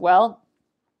it as well.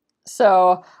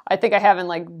 So I think I have in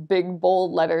like big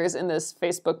bold letters in this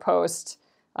Facebook post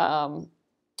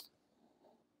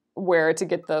where to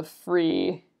get the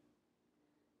free,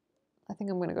 I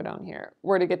think I'm going to go down here,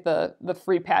 where to get the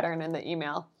free pattern in the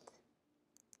email.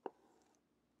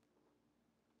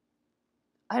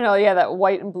 I know, yeah, that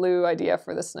white and blue idea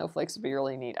for the snowflakes would be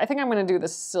really neat. I think I'm going to do the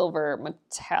silver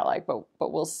metallic, but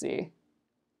we'll see.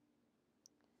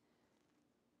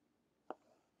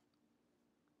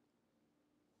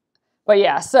 But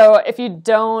yeah, so if you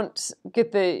don't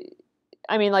get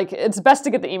it's best to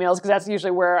get the emails because that's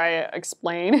usually where I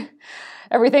explain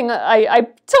everything. I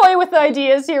toy with the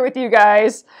ideas here with you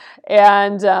guys,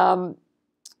 and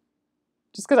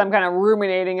just because I'm kind of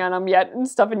ruminating on them yet and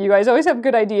stuff, and you guys always have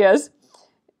good ideas.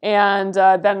 And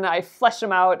then I flesh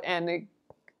them out and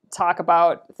talk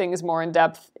about things more in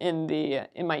depth in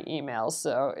my emails.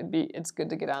 So it's good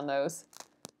to get on those.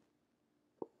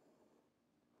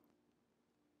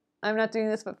 I'm not doing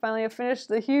this, but finally I finished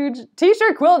the huge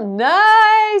t-shirt quilt.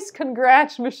 Nice!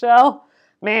 Congrats, Michelle.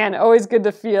 Man, always good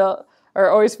to feel, or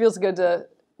always feels good to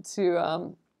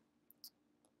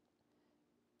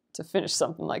finish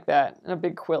something like that. And a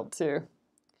big quilt too.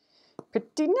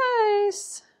 Pretty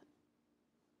nice.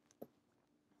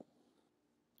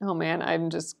 Oh man, I'm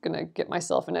just gonna get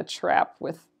myself in a trap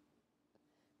with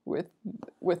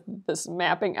this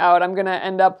mapping out. I'm gonna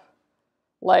end up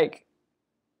like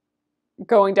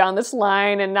going down this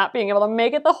line and not being able to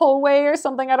make it the whole way or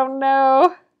something. I don't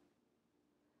know.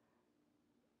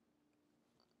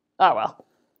 Oh well,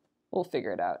 we'll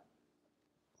figure it out.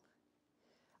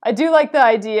 I do like the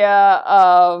idea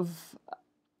of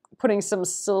putting some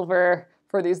silver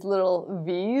for these little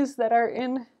V's that are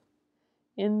in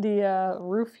the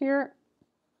roof here.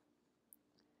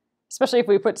 Especially if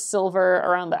we put silver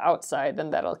around the outside,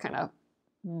 then that'll kind of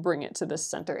bring it to the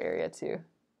center area too.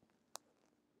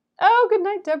 Oh, good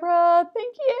night, Deborah.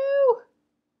 Thank you.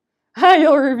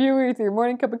 You'll review with your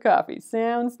morning cup of coffee.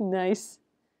 Sounds nice.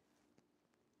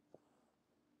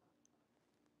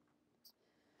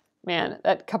 Man,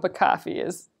 that cup of coffee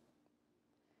is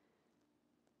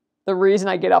the reason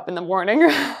I get up in the morning.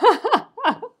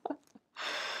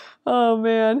 Oh,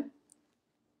 man.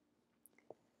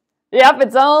 Yep,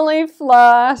 it's only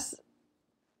floss.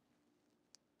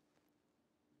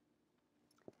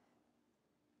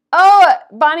 Oh,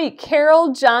 Bonnie,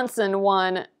 Carol Johnson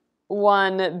won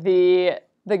the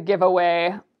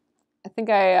giveaway. I think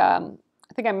I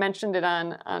mentioned it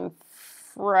on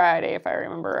Friday, if I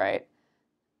remember right.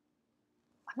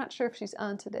 I'm not sure if she's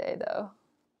on today though.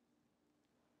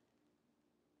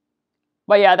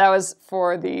 But yeah, that was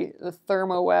for the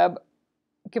ThermoWeb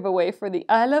giveaway for the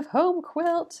I Love Home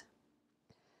quilt.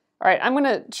 All right, I'm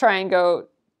gonna try and go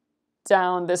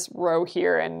down this row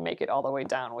here and make it all the way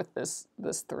down with this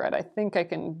thread. I think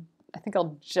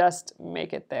I'll just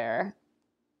make it there.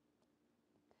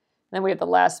 Then we have the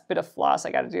last bit of floss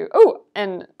I gotta do. Oh,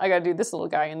 and I gotta do this little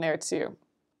guy in there too.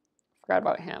 Forgot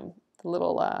about him. The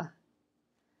little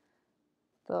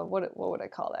what would I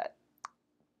call that?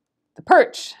 The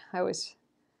perch. I always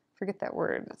forget that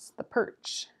word. It's the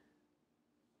perch.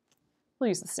 We'll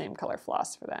use the same color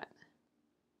floss for that.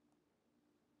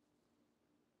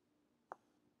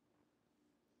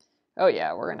 Oh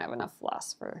yeah, we're gonna have enough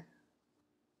floss for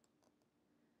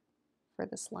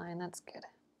this line. That's good.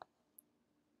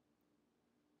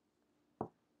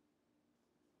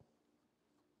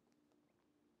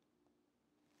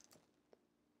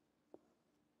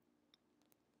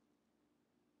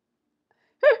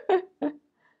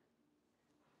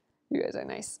 You guys are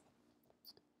nice.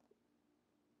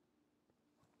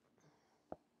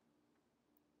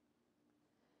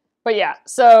 But yeah,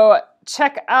 so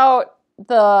check out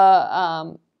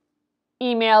the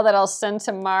email that I'll send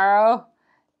tomorrow.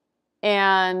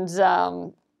 And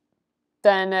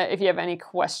then if you have any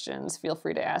questions, feel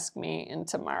free to ask me in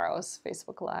tomorrow's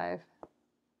Facebook Live.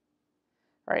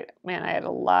 All right, man, I had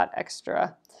a lot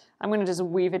extra. I'm going to just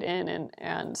weave it in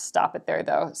and stop it there,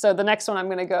 though. So the next one, I'm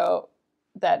going to go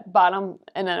that bottom,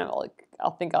 and then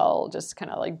I'll just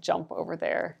kind of like jump over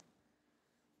there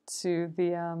to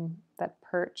the that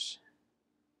perch.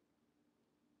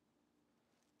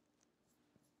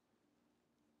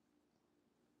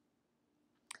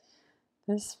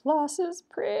 This floss is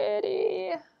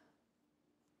pretty.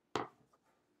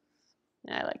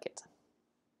 I like it.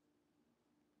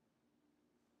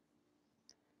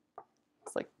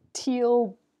 It's like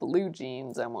teal blue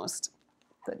jeans almost.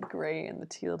 That gray and the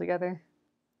teal together.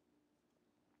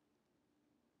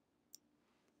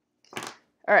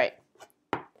 All right.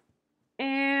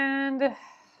 And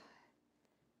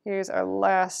here's our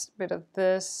last bit of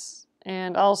this.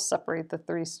 And I'll separate the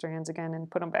 3 strands again and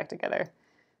put them back together.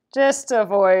 Just to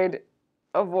avoid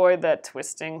that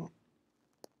twisting.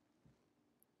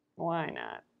 Why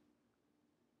not?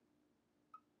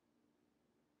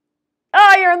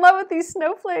 Oh, you're in love with these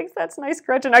snowflakes. That's nice,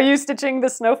 Gretchen. Are you stitching the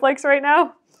snowflakes right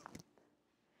now?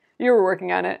 You were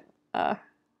working on it at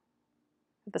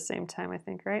the same time, I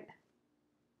think, right?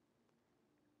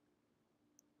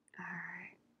 All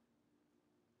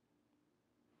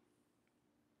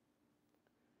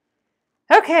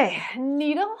right. Okay,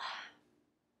 needle.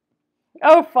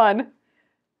 Oh, fun.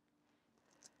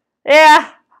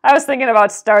 Yeah, I was thinking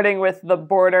about starting with the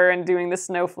border and doing the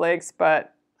snowflakes,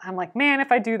 but I'm like, man,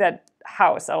 if I do that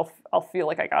house, I'll feel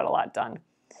like I got a lot done.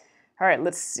 All right,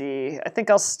 let's see. I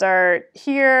think I'll start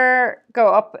here,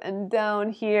 go up and down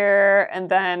here, and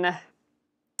then, I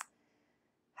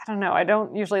don't know, I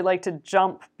don't usually like to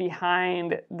jump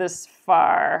behind this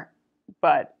far,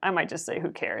 but I might just say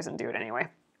who cares and do it anyway.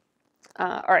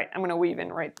 All right, I'm gonna weave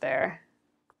in right there.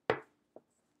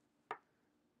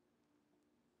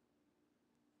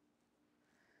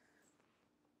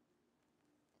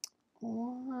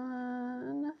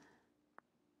 One,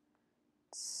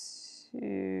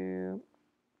 two.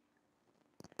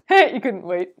 Hey, you couldn't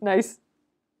wait. Nice.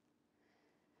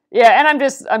 Yeah, and I'm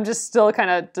just still kind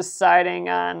of deciding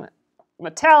on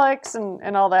metallics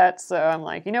and all that. So I'm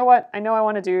like, you know what? I know I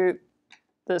want to do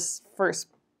this first.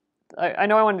 I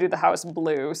know I want to do the house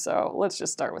blue. So let's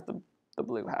just start with the the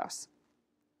blue house.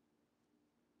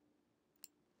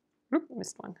 Oop,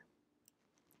 missed one.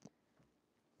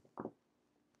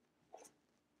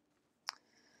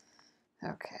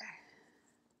 Okay.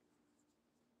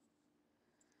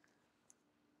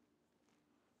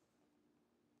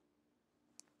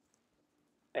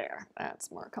 There,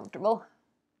 that's more comfortable.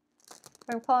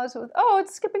 I'm gonna pause with, oh,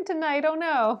 it's skipping tonight, oh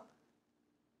no.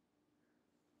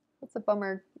 That's a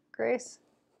bummer, Grace.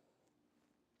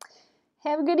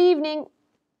 Have a good evening.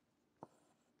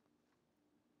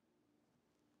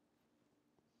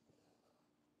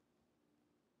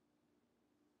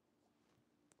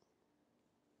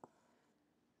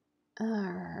 All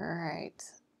right.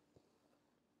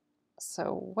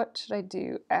 So what should I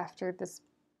do after this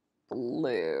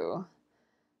blue?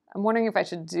 I'm wondering if I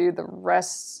should do the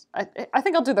rest. I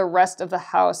think I'll do the rest of the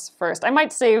house first. I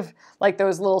might save like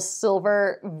those little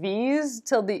silver V's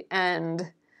till the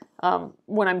end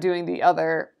when I'm doing the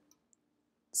other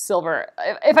silver.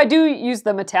 If I do use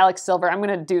the metallic silver, I'm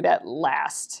going to do that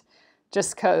last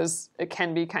just because it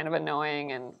can be kind of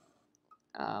annoying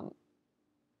and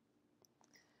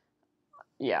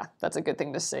yeah, that's a good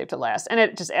thing to save to last. And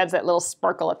it just adds that little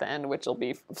sparkle at the end, which will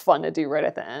be fun to do right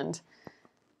at the end.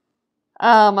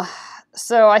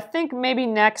 So I think maybe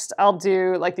next I'll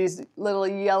do like these little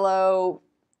yellow,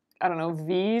 I don't know,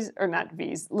 V's, or not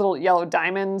V's, little yellow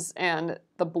diamonds and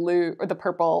the blue or the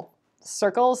purple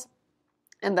circles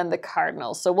and then the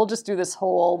cardinals. So we'll just do this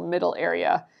whole middle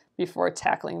area before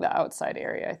tackling the outside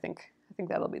area. I think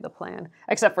that'll be the plan,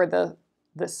 except for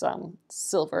this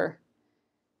silver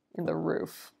in the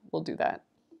roof. We'll do that.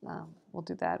 We'll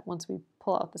do that once we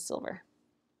pull out the silver.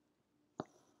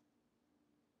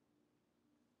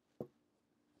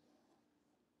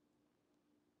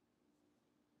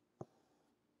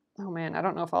 Oh man, I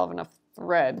don't know if I'll have enough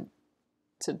thread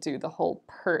to do the whole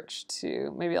perch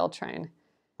too. Maybe I'll try and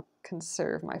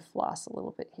conserve my floss a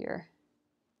little bit here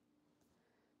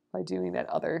by doing that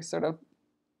other sort of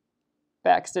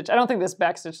back stitch. I don't think this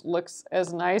back stitch looks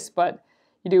as nice, but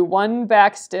you do one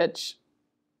back stitch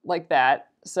like that.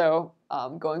 So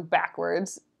going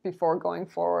backwards before going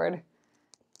forward.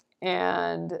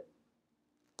 And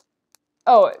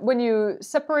oh, when you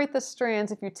separate the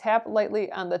strands, if you tap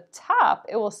lightly on the top,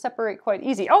 it will separate quite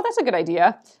easy. Oh, that's a good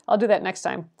idea. I'll do that next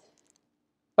time.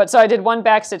 But so I did one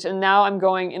back stitch and now I'm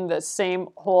going in the same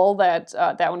hole that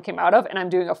that one came out of and I'm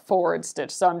doing a forward stitch.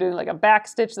 So I'm doing like a back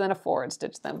stitch, then a forward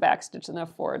stitch, then back stitch, then a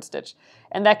forward stitch.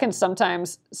 And that can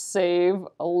sometimes save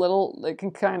a little, it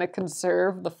can kind of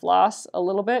conserve the floss a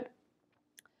little bit.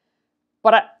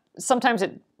 But sometimes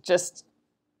it just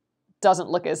doesn't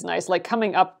look as nice. Like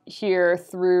coming up here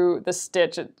through the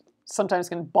stitch, it sometimes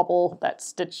can bubble that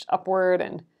stitch upward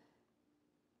and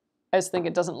I just think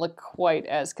it doesn't look quite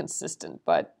as consistent,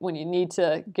 but when you need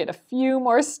to get a few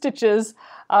more stitches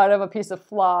out of a piece of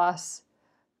floss,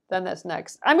 then that's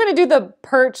next. I'm going to do the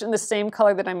perch in the same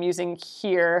color that I'm using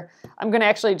here. I'm going to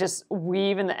actually just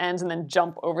weave in the ends and then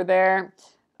jump over there.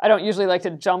 I don't usually like to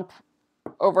jump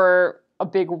over a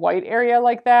big white area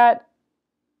like that,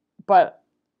 but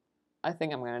I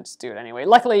think I'm going to just do it anyway.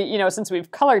 Luckily, you know, since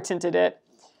we've color tinted it,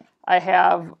 I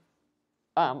have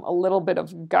a little bit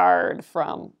of guard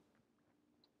from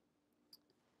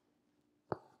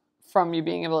you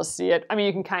being able to see it. I mean,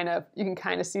 you can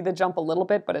kind of see the jump a little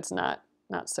bit, but it's not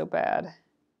so bad.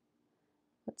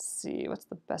 Let's see, what's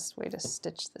the best way to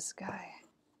stitch this guy?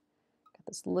 Got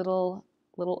this little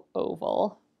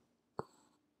oval.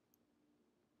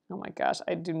 Oh my gosh,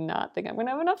 I do not think I'm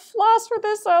gonna have enough floss for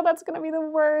this. Oh, that's gonna be the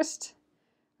worst.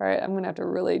 All right, I'm gonna have to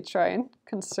really try and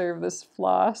conserve this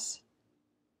floss.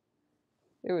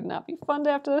 It would not be fun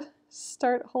to have to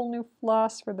start a whole new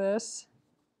floss for this.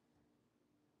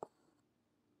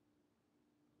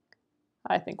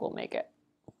 I think we'll make it.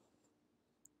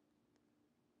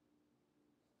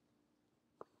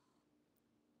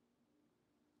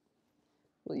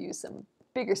 We'll use some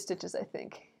bigger stitches, I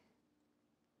think.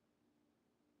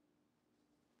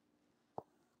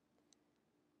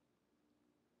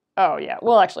 Oh yeah,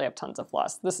 we'll actually have tons of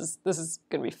floss. This is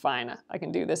gonna be fine. I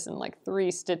can do this in like 3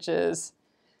 stitches.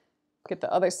 Get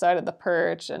the other side of the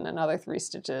perch and another 3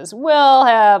 stitches. We'll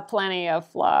have plenty of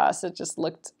floss. It just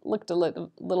looked a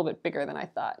little bit bigger than I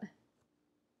thought.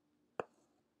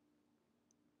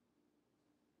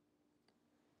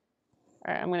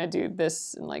 All right, I'm gonna do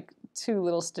this in like 2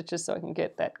 little stitches so I can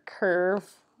get that curve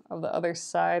of the other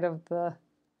side of the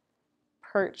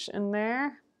perch in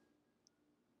there.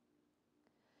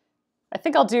 I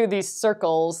think I'll do these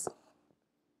circles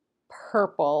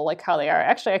purple, like how they are.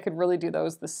 Actually, I could really do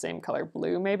those the same color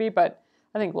blue maybe, but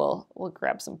I think we'll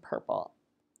grab some purple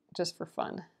just for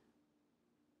fun.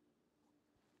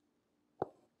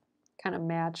 kind of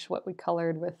match what we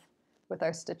colored with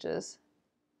our stitches.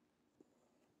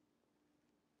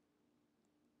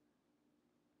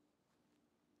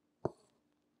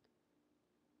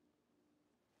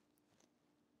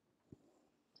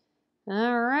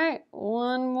 All right,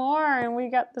 one more, and we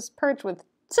got this perch with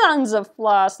tons of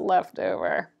floss left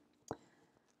over.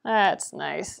 That's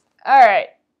nice. All right.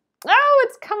 Oh,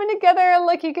 it's coming together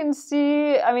like you can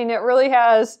see. I mean, it really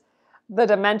has the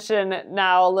dimension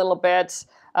now a little bit.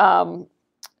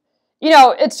 You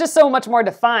know, it's just so much more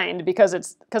defined because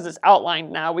it's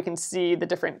outlined now. We can see the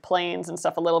different planes and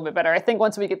stuff a little bit better. I think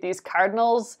once we get these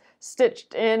cardinals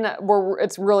stitched in,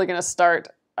 it's really going to start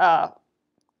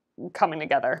coming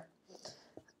together.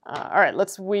 All right,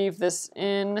 let's weave this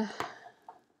in.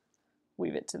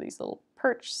 Weave it to these little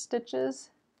perch stitches.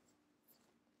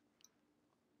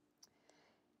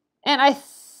 And I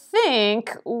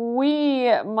think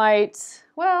we might,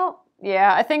 well,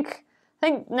 yeah, I think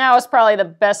now is probably the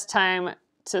best time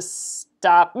to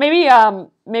stop. Maybe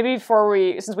maybe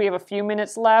since we have a few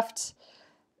minutes left,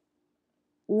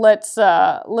 let's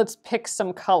pick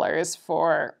some colors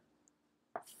for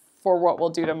what we'll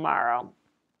do tomorrow.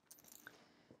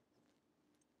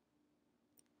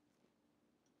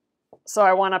 So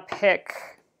I want to pick,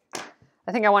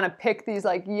 I think I want to pick these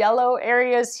like yellow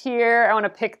areas here. I want to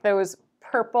pick those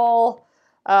purple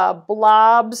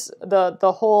blobs,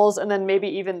 the holes, and then maybe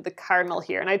even the cardinal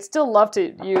here. And I'd still love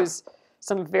to use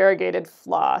some variegated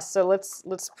floss. So let's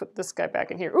put this guy back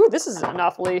in here. Ooh, this is an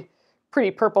awfully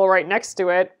pretty purple right next to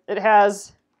it.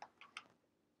 It's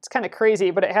kind of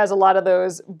crazy, but it has a lot of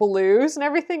those blues and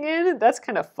everything in it. That's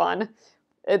kind of fun.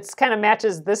 It's kind of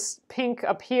matches this pink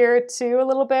up here too a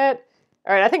little bit.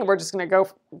 All right, I think we're just gonna go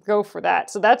for that.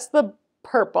 So that's the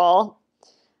purple.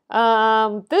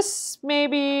 This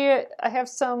maybe, I have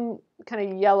some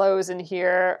kind of yellows in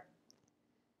here.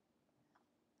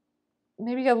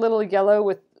 Maybe a little yellow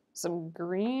with some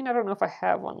green. I don't know if I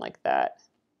have one like that.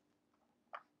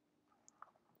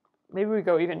 Maybe we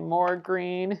go even more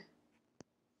green.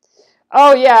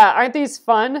 Oh yeah, aren't these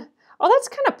fun? Oh, that's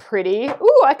kind of pretty.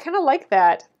 Ooh, I kind of like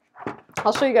that.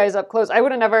 I'll show you guys up close. I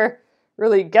would have never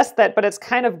really guessed that, but it's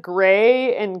kind of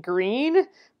gray and green,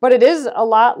 but it is a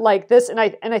lot like this. And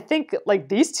I think like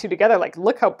these two together, like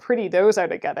look how pretty those are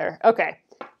together. Okay,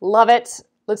 love it.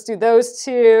 Let's do those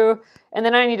two. And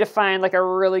then I need to find like a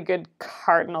really good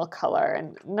cardinal color,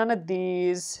 and none of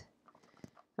these,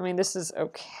 I mean, this is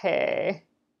okay.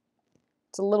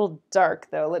 It's a little dark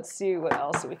though. Let's see what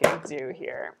else we can do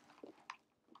here.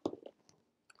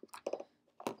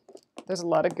 There's a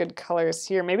lot of good colors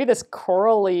here. Maybe this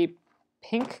corally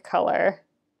pink color.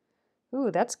 Ooh,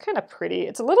 that's kind of pretty.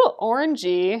 It's a little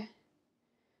orangey.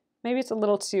 Maybe it's a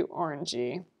little too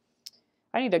orangey.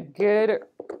 I need a good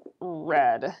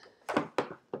red.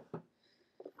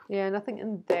 Yeah, nothing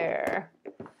in there.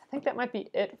 I think that might be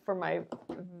it for my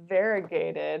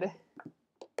variegated.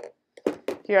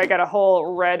 Here, I got a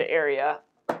whole red area.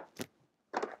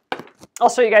 I'll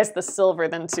show you guys the silver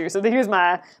then too. So here's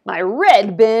my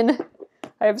red bin.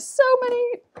 I have so many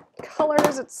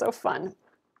colors, it's so fun.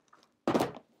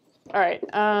 All right,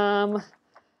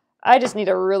 I just need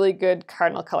a really good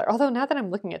cardinal color. Although now that I'm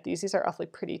looking at these are awfully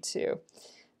pretty too.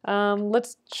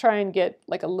 Let's try and get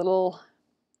like a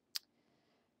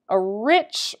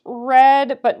rich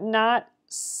red, but not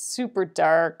super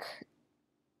dark.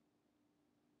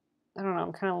 I don't know,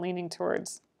 I'm kind of leaning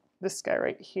towards this guy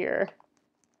right here.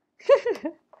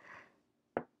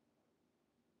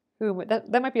 Ooh, that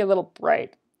might be a little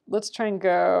bright. Let's try and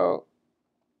go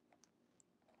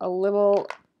a little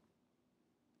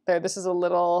there. This is a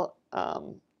little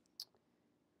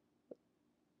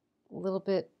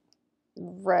bit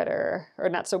redder, or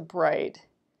not so bright,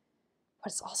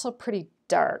 but it's also pretty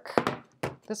dark.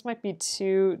 This might be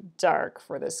too dark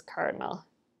for this cardinal.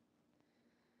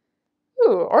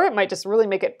 Ooh, or it might just really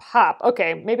make it pop.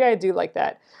 Okay, maybe I do like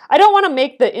that. I don't want to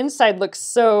make the inside look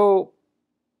so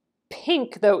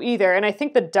pink though either, and I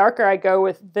think the darker I go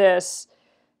with this,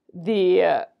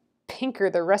 the pinker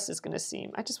the rest is going to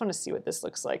seem. I just want to see what this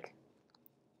looks like.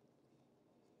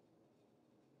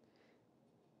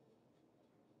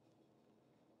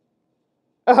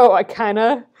 Oh, I kind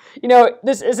of, you know,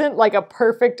 this isn't like a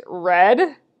perfect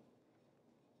red,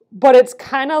 but it's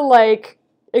kind of like,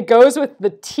 it goes with the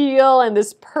teal and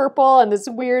this purple and this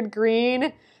weird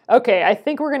green. Okay, I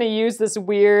think we're going to use this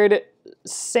weird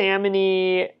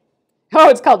salmon-y, oh,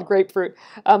 it's called grapefruit,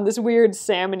 this weird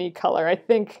salmon-y color. I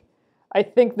think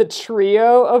the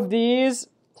trio of these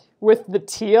with the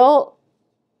teal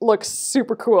looks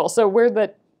super cool. So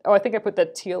oh, I think I put the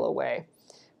teal away,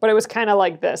 but it was kind of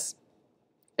like this.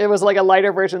 it was like a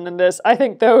lighter version than this. I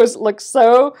think those look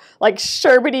so like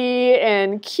sherbety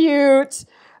and cute.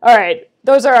 All right,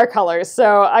 those are our colors.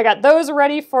 So I got those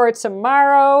ready for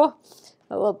tomorrow.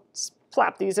 I'll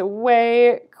plop these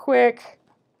away quick.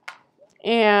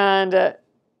 And that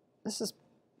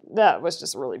was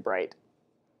just really bright.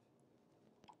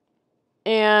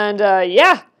 And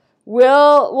yeah,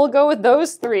 we'll go with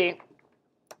those three.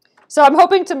 So I'm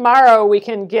hoping tomorrow we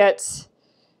can get,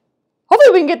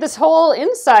 hopefully we can get this whole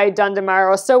inside done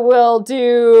tomorrow. So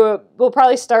we'll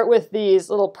probably start with these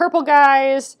little purple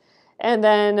guys and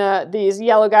then these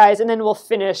yellow guys, and then we'll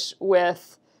finish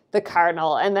with the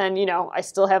cardinal. And then, you know, I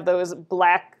still have those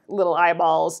black little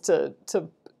eyeballs to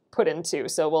put into,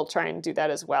 so we'll try and do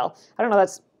that as well. I don't know,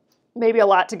 that's maybe a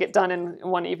lot to get done in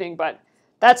one evening, but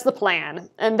that's the plan.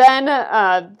 And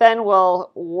then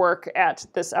we'll work at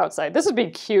this outside. This would be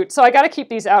cute. So I got to keep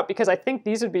these out because I think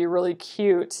these would be really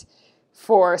cute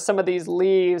for some of these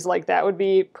leaves. Like that would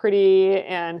be pretty,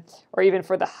 or even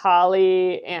for the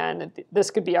holly. And this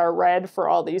could be our red for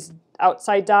all these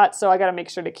outside dots. So I got to make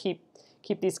sure to keep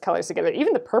these colors together.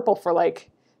 Even the purple for like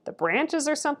the branches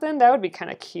or something, that would be kind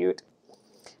of cute.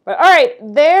 But all right,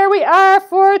 there we are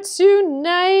for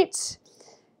tonight.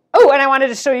 Oh, and I wanted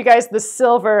to show you guys the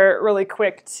silver really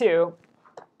quick too.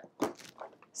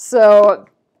 So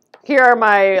here are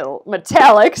my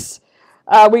metallics.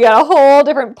 We got a whole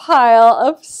different pile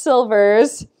of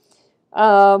silvers.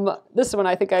 This one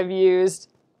I think I've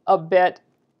used a bit.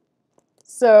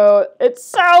 So it's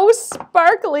so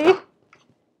sparkly.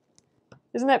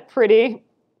 Isn't that pretty?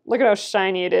 Look at how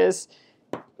shiny it is.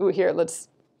 Ooh, here, let's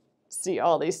see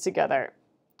all these together.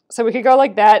 So we could go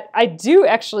like that. I do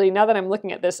actually, now that I'm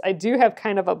looking at this, I do have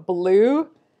kind of a blue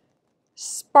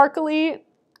sparkly.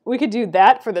 We could do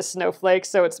that for the snowflake,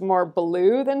 so it's more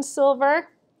blue than silver.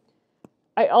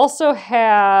 I also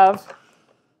have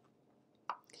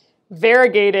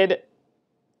variegated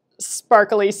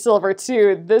sparkly silver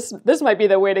too. This might be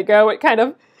the way to go. It kind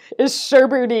of is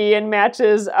sherbety and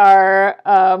matches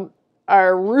our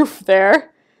roof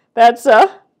there. That's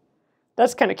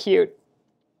kind of cute.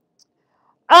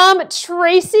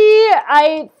 Tracy,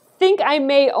 I think I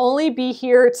may only be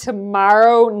here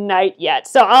tomorrow night yet.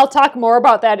 So I'll talk more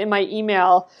about that in my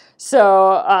email.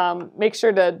 So make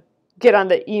sure to get on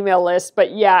the email list.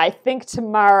 But yeah, I think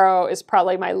tomorrow is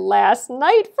probably my last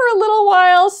night for a little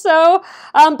while. So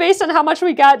based on how much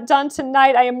we got done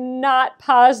tonight, I am not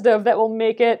positive that we'll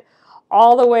make it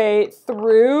all the way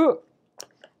through.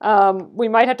 We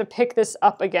might have to pick this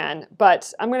up again,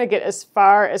 but I'm going to get as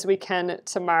far as we can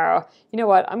tomorrow. You know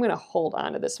what? I'm going to hold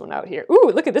on to this one out here.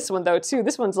 Ooh, look at this one though too.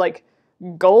 This one's like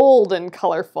gold and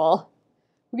colorful.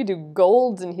 We could do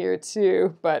golds in here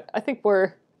too, but I think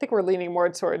we're leaning more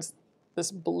towards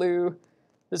this blue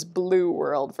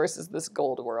world versus this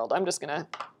gold world. I'm just going to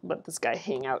let this guy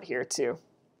hang out here too.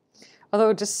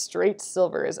 Although just straight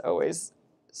silver is always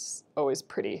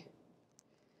pretty.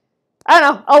 I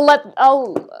don't know.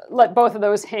 I'll let both of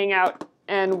those hang out,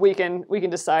 and we can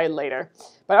decide later.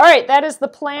 But all right, that is the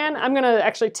plan. I'm gonna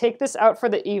actually take this out for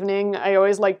the evening. I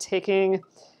always like taking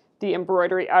the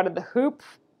embroidery out of the hoop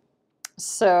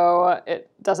so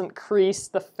it doesn't crease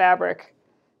the fabric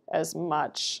as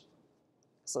much.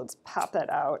 So let's pop that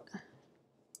out.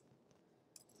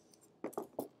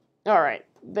 All right,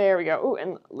 there we go. Ooh,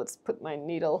 and let's put my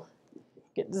needle,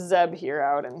 get Zeb here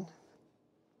out and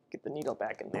get the needle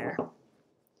back in there.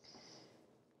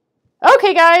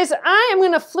 Okay, guys, I am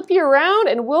going to flip you around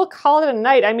and we'll call it a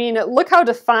night. I mean, look how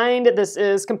defined this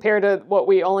is compared to what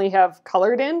we only have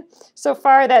colored in so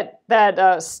far.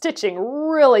 That stitching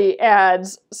really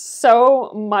adds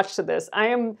so much to this. I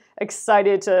am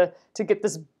excited to get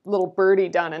this little birdie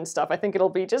done and stuff. I think it'll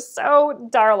be just so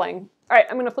darling. All right,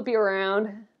 I'm going to flip you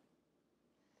around.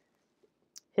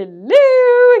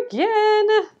 Hello again.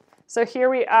 So here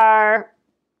we are.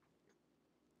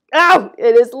 Oh,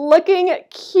 it is looking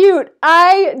cute.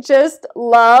 I just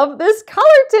love this color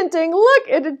tinting. Look,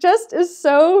 it just is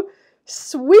so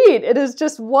sweet. It is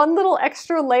just one little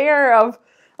extra layer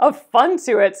of fun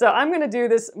to it. So I'm going to do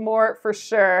this more for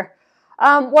sure.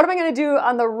 What am I going to do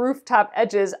on the rooftop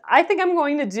edges? I think I'm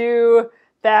going to do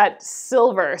that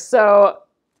silver. So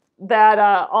that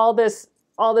all this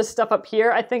stuff up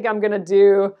here, I think I'm going to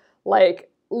do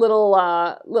like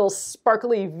little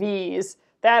sparkly V's.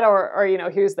 That or you know,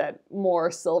 here's that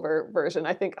more silver version.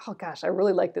 I think, oh gosh, I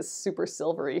really like this super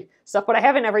silvery stuff, but I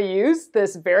haven't ever used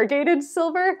this variegated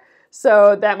silver,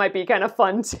 so that might be kind of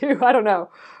fun too. I don't know.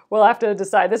 We'll have to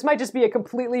decide. This might just be a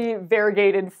completely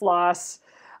variegated floss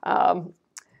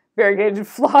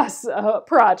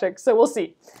project, so we'll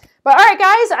see. But all right,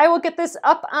 guys, I will get this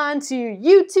up onto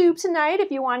YouTube tonight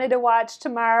if you wanted to watch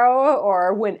tomorrow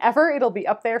or whenever. It'll be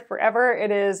up there forever.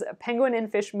 It is Penguin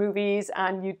and Fish Movies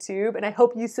on YouTube, and I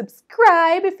hope you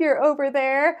subscribe if you're over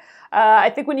there.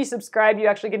 I think when you subscribe, you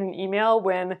actually get an email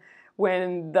when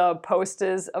the post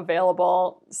is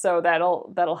available, so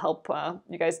that'll help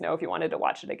you guys know if you wanted to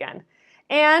watch it again.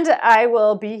 And I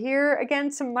will be here again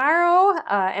tomorrow,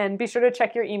 and be sure to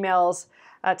check your emails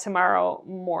tomorrow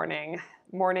morning,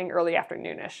 early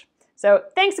afternoonish. So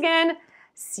thanks again.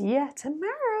 See ya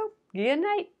tomorrow. Good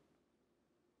night.